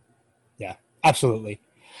 Yeah. Yeah, absolutely.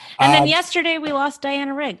 And then yesterday we lost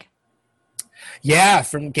Diana Rigg. Yeah.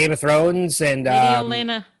 From Game of Thrones and, Lady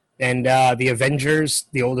Olenna. The Avengers,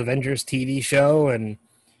 the old Avengers TV show. And,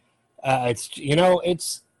 it's, you know,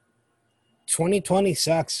 it's 2020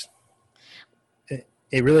 sucks.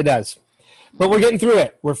 It really does. But we're getting through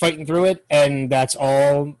it. We're fighting through it, and that's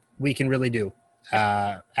all we can really do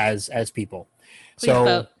as people. Please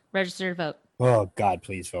vote. Register to vote. Oh, God,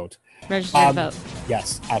 please vote. Register to vote.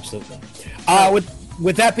 Yes, absolutely.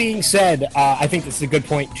 With that being said, I think this is a good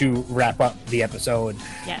point to wrap up the episode.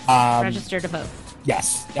 Yes, register to vote.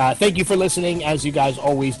 Yes. Thank you for listening, as you guys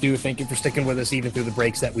always do. Thank you for sticking with us even through the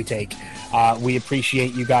breaks that we take. We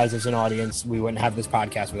appreciate you guys as an audience. We wouldn't have this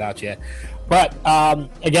podcast without you. But,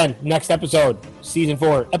 again, next episode, Season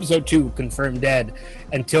 4, Episode 2, Confirmed Dead.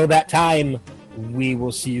 Until that time, we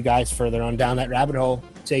will see you guys further on down that rabbit hole.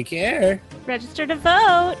 Take care. Register to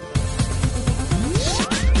vote.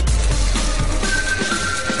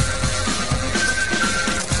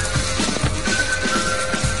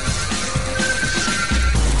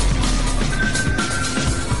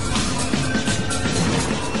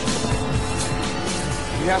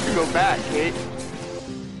 We have to go back, Kate.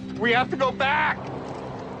 We have to go back!